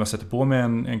jag sätter på mig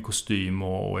en kostym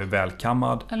och är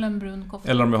välkammad. Eller en brun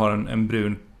kofta. Eller om jag har en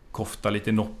brun kofta,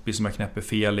 lite noppig som jag knäpper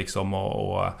fel liksom,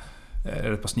 och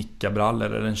eller ett par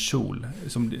snickarbrallor eller en kjol.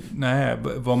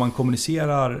 Vad man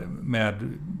kommunicerar med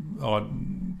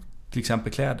till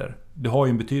exempel kläder, det har ju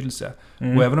en betydelse.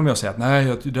 Och även om jag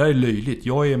säger att det där är löjligt,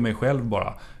 jag är mig själv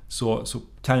bara, så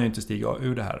kan jag inte stiga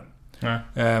ur det här.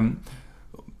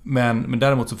 Men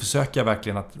däremot så försöker jag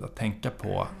verkligen att tänka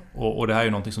på, och det här är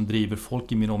ju någonting som driver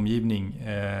folk i min omgivning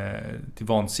till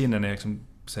vansinne när jag liksom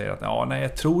säger att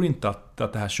jag tror inte att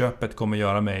det här köpet kommer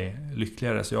göra mig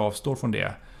lyckligare, så jag avstår från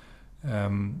det.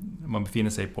 Man befinner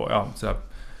sig på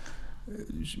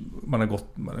man är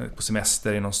på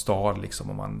semester i någon stad liksom,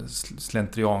 och man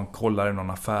slentrian kollar i någon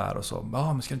affär och så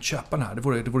men ska jag inte köpa den här,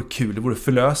 det vore kul, det vore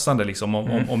förlösande liksom,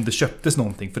 om det köptes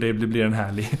någonting, för det blir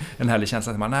en härlig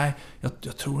känsla att man,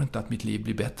 jag tror inte att mitt liv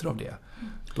blir bättre av det.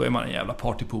 Då är man en jävla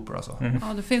partypooper alltså.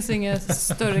 Ja, det finns inget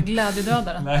större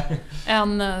glädjedödare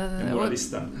än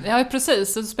moralisten. Ja,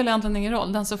 precis. Det spelar egentligen ingen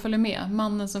roll. Den som följer med,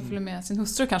 mannen som följer med sin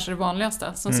hustru kanske är det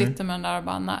vanligaste, som sitter med den där och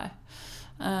bara nej.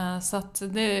 Så att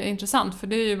det är intressant, för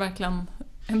det är ju verkligen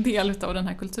en del av den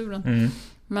här kulturen.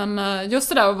 Men just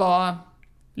det där att vara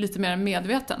lite mer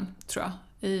medveten, tror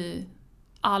jag, i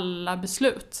alla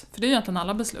beslut. För det är ju egentligen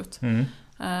alla beslut.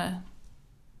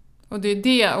 Och det är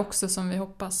det också som vi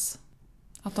hoppas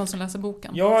att de som läser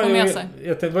boken får med sig.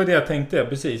 Det var det jag tänkte,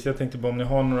 precis. Jag tänkte bara om ni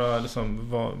har några,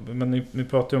 men ni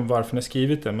pratar ju om varför ni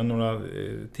skrivit det, men några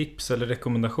tips eller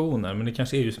rekommendationer. Men det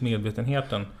kanske är just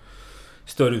medvetenheten i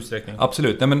större utsträckning.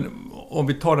 Absolut. Nej, men om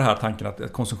vi tar det här tanken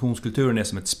att konsumtionskulturen är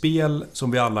som ett spel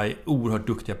som vi alla är oerhört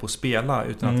duktiga på att spela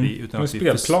utan att vi en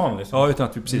spelplan liksom. Ja, utan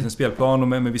att vi precis en spelplan och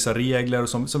med vissa regler och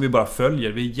som vi bara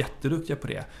följer. Vi är jätteduktiga på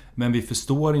det. Men vi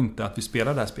förstår inte att vi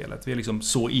spelar det här spelet. Vi är liksom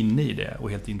så inne i det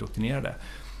och helt indoktrinerade.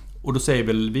 Och då säger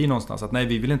väl vi någonstans att nej,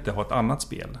 vi vill inte ha ett annat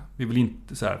spel. Vi vill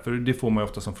inte så här, för det får man ju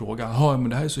ofta som fråga. Men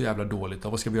det här är så jävla dåligt.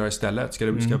 Vad ska vi göra istället? Ska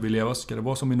det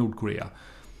vara som i Nordkorea?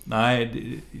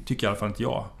 Nej, det tycker i alla fall inte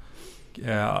jag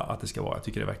att det ska vara. Jag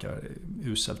tycker det verkar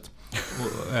uselt.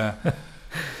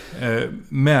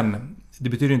 Men det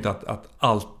betyder inte att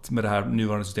allt med det här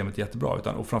nuvarande systemet är jättebra.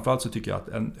 Och framförallt så tycker jag att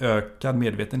en ökad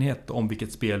medvetenhet om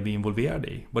vilket spel vi är involverade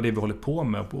i, vad det är vi håller på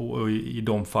med, och i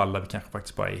de fall där vi kanske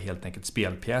faktiskt bara är helt enkelt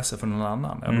spelpjäser för någon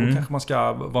annan. Då kanske man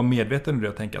ska vara medveten om det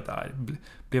och tänka att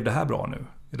blev det här bra nu?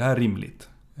 Är det här rimligt?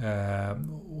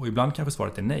 Och ibland kanske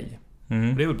svaret är nej. Och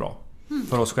det är väl bra.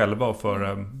 För oss själva och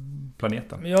för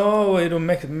planeten. Ja, och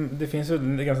det finns ju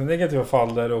ganska negativa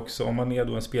fall där också, om man är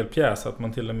då en spelpjäs, att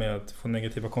man till och med får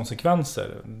negativa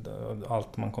konsekvenser.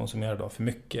 Allt man konsumerar då, för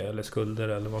mycket eller skulder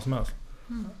eller vad som helst.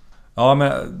 Ja,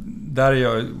 men där har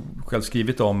jag själv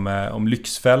skrivit om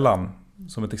Lyxfällan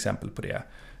som ett exempel på det.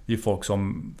 Det är folk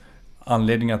som,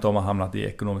 anledningen att de har hamnat i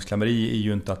ekonomisk klammeri är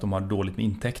ju inte att de har dåligt med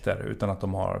intäkter, utan att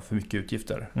de har för mycket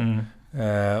utgifter.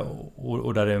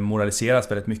 Och där det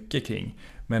moraliseras väldigt mycket kring.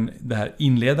 Men det här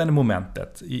inledande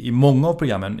momentet i många av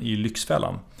programmen i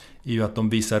Lyxfällan är ju att de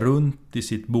visar runt i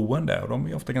sitt boende, och de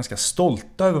är ofta ganska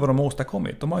stolta över vad de har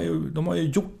åstadkommit. De har ju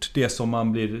gjort det som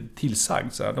man blir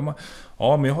tillsagd. Så här.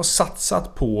 Men jag har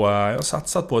satsat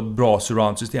på ett bra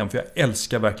surround-system, för jag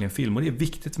älskar verkligen film, och det är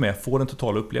viktigt för mig att få den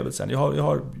totala upplevelsen.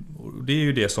 Det är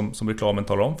ju det som reklamen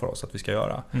talar om för oss att vi ska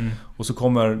göra. Och så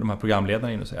kommer de här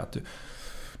programledarna in och säger att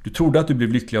du trodde att du blev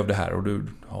lycklig av det här, och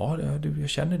jag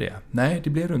känner det. Nej, det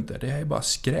blev du inte. Det här är bara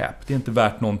skräp. Det är inte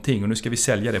värt någonting, och nu ska vi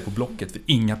sälja det på Blocket för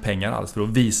inga pengar alls, för att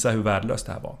visa hur värdelöst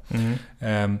det här var.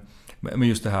 Men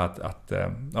just det här att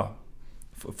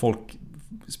folk,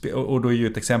 och då är ju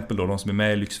ett exempel då, de som är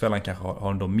med i Lyxfällan kanske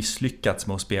har då misslyckats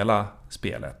med att spela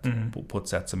spelet på ett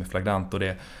sätt som är flagrant, och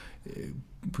det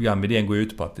programidén går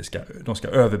ut på att de ska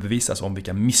överbevisas om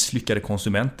vilka misslyckade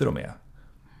konsumenter de är.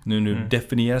 Nu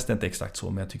definieras det inte exakt så,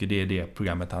 men jag tycker det är det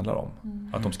programmet handlar om.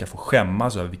 Att de ska få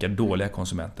skämmas över vilka dåliga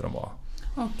konsumenter de var.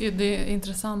 Och det är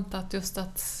intressant att just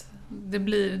att det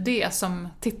blir det som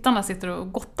tittarna sitter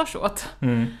och gottar så åt.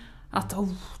 Att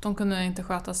de kunde inte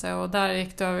sköta sig, och där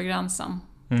gick det över gränsen.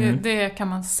 Det kan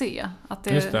man se. Att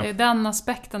det är den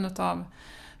aspekten av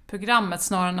programmet,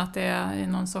 snarare än att det är i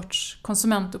någon sorts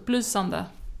konsumentupplysande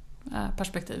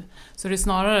perspektiv. Så det är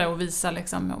snarare att visa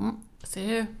liksom,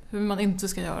 se hur man inte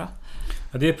ska göra.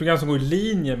 Ja, det är ett program som går i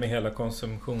linje med hela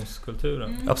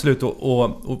konsumtionskulturen. Absolut,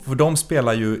 och för de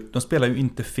spelar ju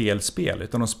inte fel spel,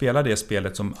 utan de spelar det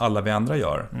spelet som alla vi andra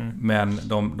gör. Men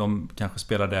de kanske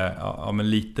spelar det men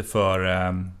lite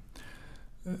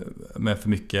med för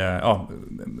mycket,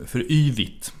 för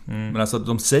yvigt. Men alltså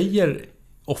de säger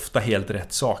ofta helt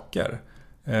rätt saker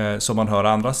som man hör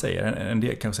andra säga. En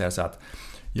del kan säga så att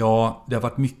ja, det har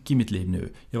varit mycket i mitt liv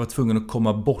nu. Jag var tvungen att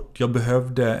komma bort. Jag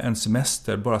behövde en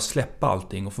semester, bara släppa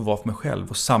allting och få vara för mig själv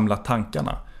och samla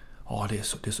tankarna. Ja, det är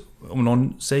så. Om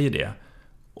någon säger det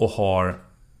och har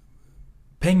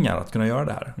pengar att kunna göra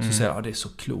det här, så säger jag, det är så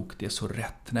klokt, det är så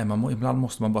rätt. Nej, ibland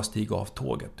måste man bara stiga av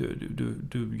tåget.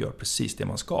 Du gör precis det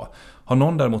man ska. Har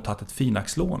någon däremot tagit ett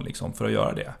finaxlån liksom för att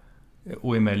göra det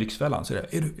och är med i Lyxfällan, så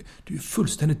är du är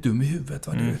fullständigt dum i huvudet.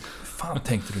 Va? Fan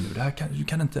tänkte du nu? Du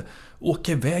kan inte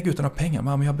åka iväg utan att ha pengar.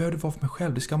 Men jag behövde vara för mig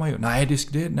själv, det ska man ju. Nej,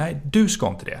 du ska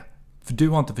inte det. För du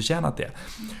har inte förtjänat det.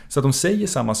 Så att de säger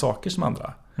samma saker som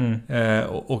andra.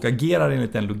 Och agerar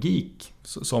enligt en logik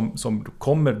som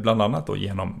kommer bland annat då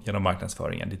genom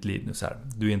marknadsföringen. Ditt liv nu så här,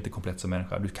 du är inte komplett som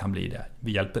människa, du kan bli det.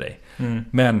 Vi hjälper dig.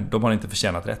 Men de har inte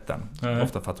förtjänat rätten.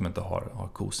 Ofta för att de inte har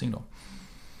kosing då.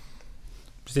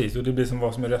 Precis, och det blir som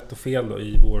vad som är rätt och fel då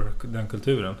i den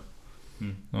kulturen.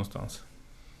 Någonstans.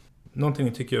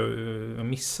 Någonting tycker jag har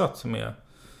missat som är...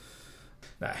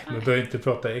 Nej, vi behöver inte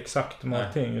prata exakt om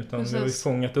allting, utan vi har ju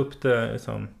fångat upp det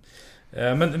liksom.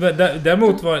 Men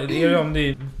däremot är det om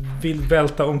ni vill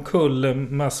välta omkull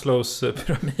Maslows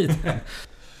pyramid.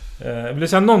 Jag vill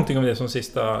säga någonting om det som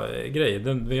sista grej.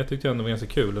 Jag tyckte ändå var ganska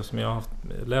kul och som jag har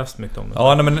läst mycket om.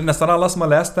 Ja, men nästan alla som har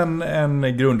läst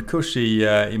en grundkurs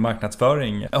i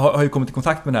marknadsföring har ju kommit i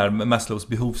kontakt med den här Maslows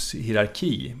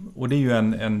behovshierarki. Och det är ju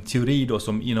en teori då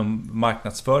som inom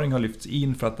marknadsföring har lyfts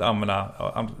in för att använda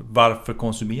varför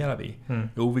konsumerar vi?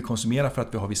 Jo, vi konsumerar för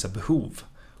att vi har vissa behov.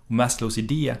 Och Maslows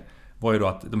idé var ju då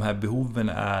att de här behoven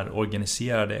är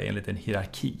organiserade enligt en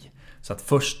hierarki. Så att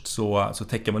först så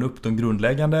täcker man upp de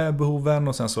grundläggande behoven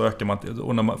och sen så ökar man,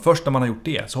 och först när man har gjort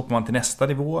det så hoppar man till nästa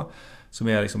nivå som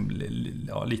är liksom,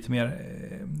 lite mer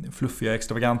fluffiga,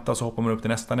 extravaganta, och så hoppar man upp till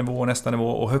nästa nivå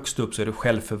och högst upp så är det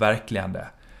självförverkligande.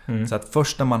 Så att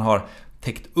först när man har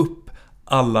täckt upp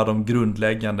alla de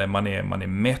grundläggande, man är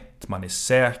mätt, man är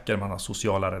säker, man har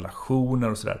sociala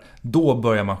relationer och sådär, då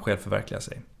börjar man självförverkliga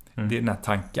sig. Det är den här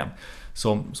tanken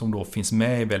som då finns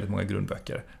med i väldigt många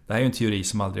grundböcker. Det här är ju en teori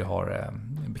som aldrig har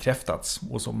bekräftats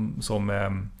och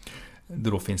som det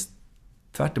då finns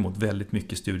tvärt emot väldigt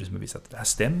mycket studier som har visat att det här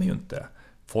stämmer ju inte.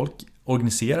 Folk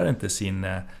organiserar inte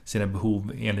sina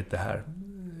behov enligt det här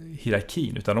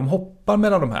hierarkin, utan de hoppar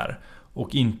mellan de här.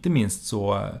 Och inte minst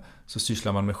så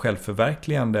sysslar man med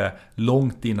självförverkligande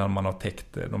långt innan man har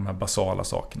täckt de här basala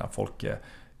sakerna. Folk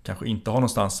kanske inte har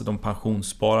någonstans, de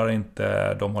pensionssparar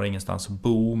inte, de har ingenstans att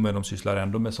bo, men de sysslar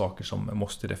ändå med saker som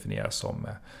måste definieras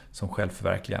som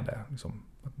självförverkligande. Liksom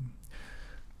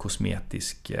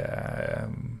kosmetisk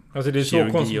alltså det är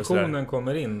så konsumtionen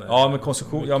kommer in. Ja, men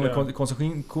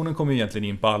konsumtionen kommer ju egentligen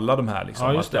in på alla de här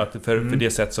liksom, att för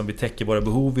det sätt som vi täcker våra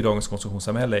behov i dagens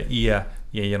konsumtionssamhälle är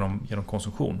genom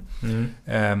konsumtion.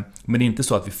 Men det är inte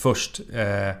så att vi först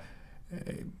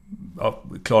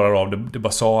klarar av det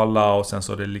basala och sen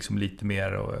så är det liksom lite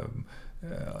mer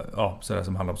sådär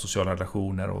som handlar om sociala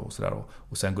relationer och sådär,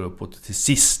 och sen går upp och till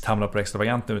sist hamnar på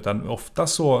extravaganten, utan ofta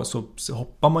så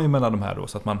hoppar man ju mellan de här då,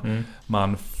 så att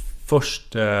man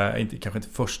först, kanske inte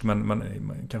först, men man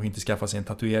kanske inte skaffar sig en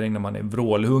tatuering när man är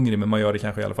vrålhungrig, men man gör det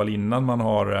kanske i alla fall innan man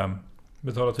har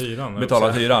betalat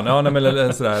hyran,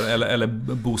 eller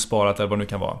bosparat eller vad det nu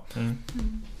kan vara.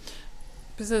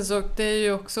 Precis, och det är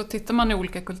ju också, tittar man i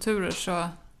olika kulturer så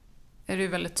är det ju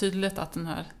väldigt tydligt att den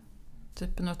här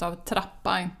typen av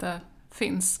trappa inte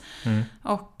finns.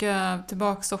 Och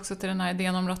tillbaks också till den här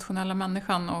idén om rationella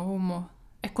människan och homo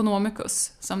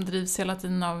economicus som drivs hela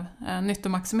tiden av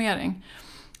nyttomaximering.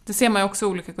 Det ser man ju också i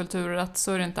olika kulturer att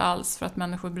så är det inte alls, för att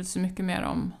människor bryr sig mycket mer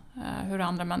om hur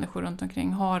andra människor runt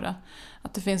omkring har det.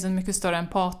 Att det finns en mycket större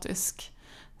empatisk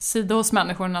sida hos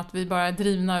människorna, att vi bara är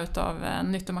drivna utav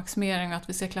nyttomaximering och att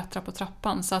vi ska klättra på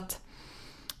trappan. Så att,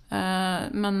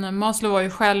 men Maslow var ju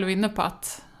själv inne på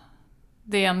att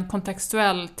det är en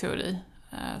kontextuell teori.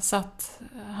 Så att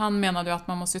han menade ju att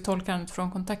man måste ju tolka den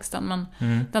utifrån kontexten, men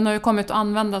den har ju kommit att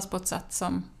användas på ett sätt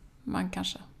som man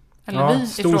kanske, eller vi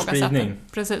stor spridning.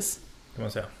 Precis. Kan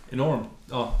man säga.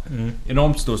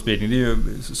 Enormt stor spridning. Det är ju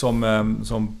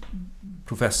som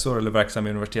professor eller verksam i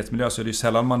universitetsmiljö, så är det ju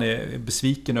sällan man är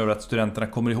besviken över att studenterna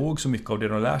kommer ihåg så mycket av det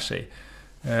de lär sig.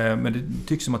 Men det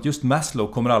tycks som att just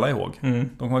Maslow kommer alla ihåg.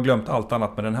 De har glömt allt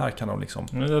annat, men den här kan de liksom...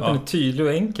 Den är tydlig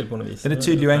och enkel på något vis. Den är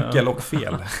tydlig och enkel och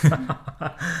fel.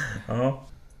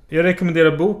 Jag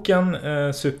rekommenderar boken.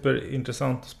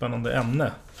 Superintressant och spännande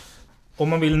ämne. Om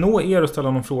man vill nå er och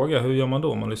ställa någon fråga, hur gör man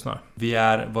då om man lyssnar? Vi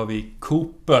är vad vi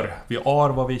Cooper. Vi är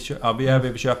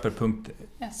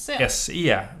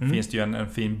www.köper.se. Finns det ju en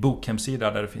fin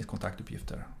bokhemsida där det finns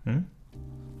kontaktuppgifter.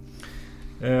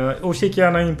 Och kika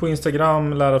gärna in på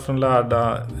Instagram, Lära från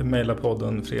lärda, mejla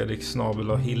podden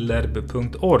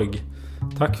fredrik@hillerb.org.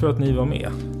 Tack för att ni var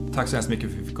med. Tack så hemskt mycket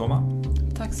för att vi fick komma.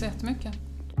 Tack så jättemycket.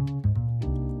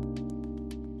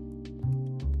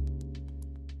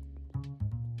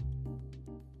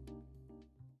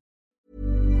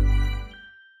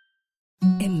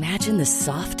 Imagine the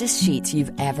softest sheets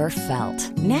you've ever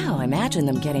felt. Now imagine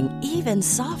them getting even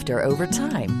softer over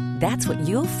time. That's what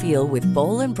you'll feel with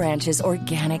Boll & Branch's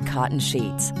organic cotton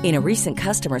sheets. In a recent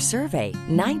customer survey,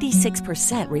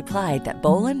 96% replied that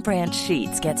Boll & Branch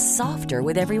sheets get softer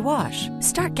with every wash.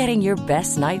 Start getting your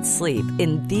best night's sleep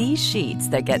in these sheets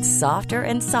that get softer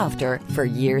and softer for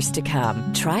years to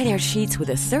come. Try their sheets with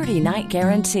a 30-night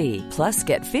guarantee. Plus,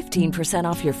 get 15%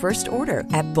 off your first order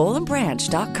at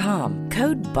bollandbranch.com.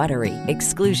 Code BUTTERY.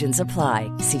 Exclusions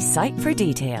apply. See site for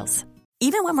details.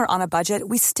 Even when we're on a budget,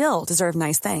 we still deserve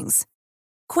nice things.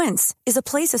 Quince is a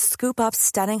place to scoop up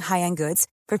stunning high-end goods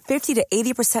for 50 to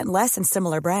 80% less than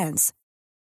similar brands.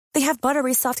 They have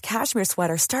buttery soft cashmere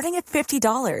sweaters starting at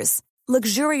 $50,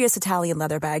 luxurious Italian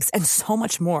leather bags, and so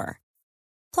much more.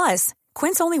 Plus,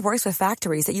 Quince only works with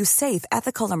factories that use safe,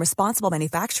 ethical, and responsible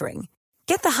manufacturing.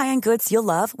 Get the high-end goods you'll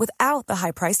love without the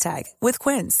high price tag with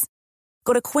Quince.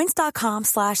 Go to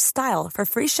quince.com/style for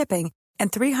free shipping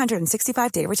and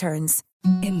 365-day returns.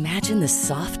 Imagine the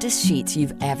softest sheets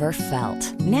you've ever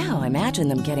felt. Now imagine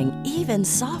them getting even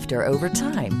softer over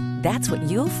time. That's what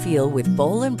you'll feel with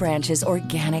Boll & Branch's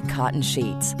organic cotton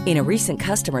sheets. In a recent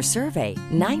customer survey,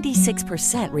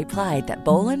 96% replied that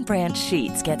Boll & Branch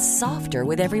sheets get softer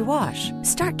with every wash.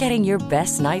 Start getting your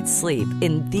best night's sleep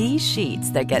in these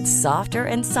sheets that get softer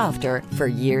and softer for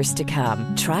years to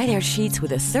come. Try their sheets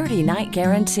with a 30-night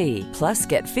guarantee. Plus,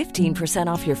 get 15%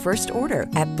 off your first order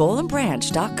at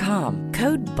bollandbranch.com.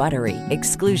 Code BUTTERY.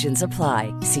 Exclusions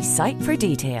apply. See site for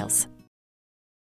details.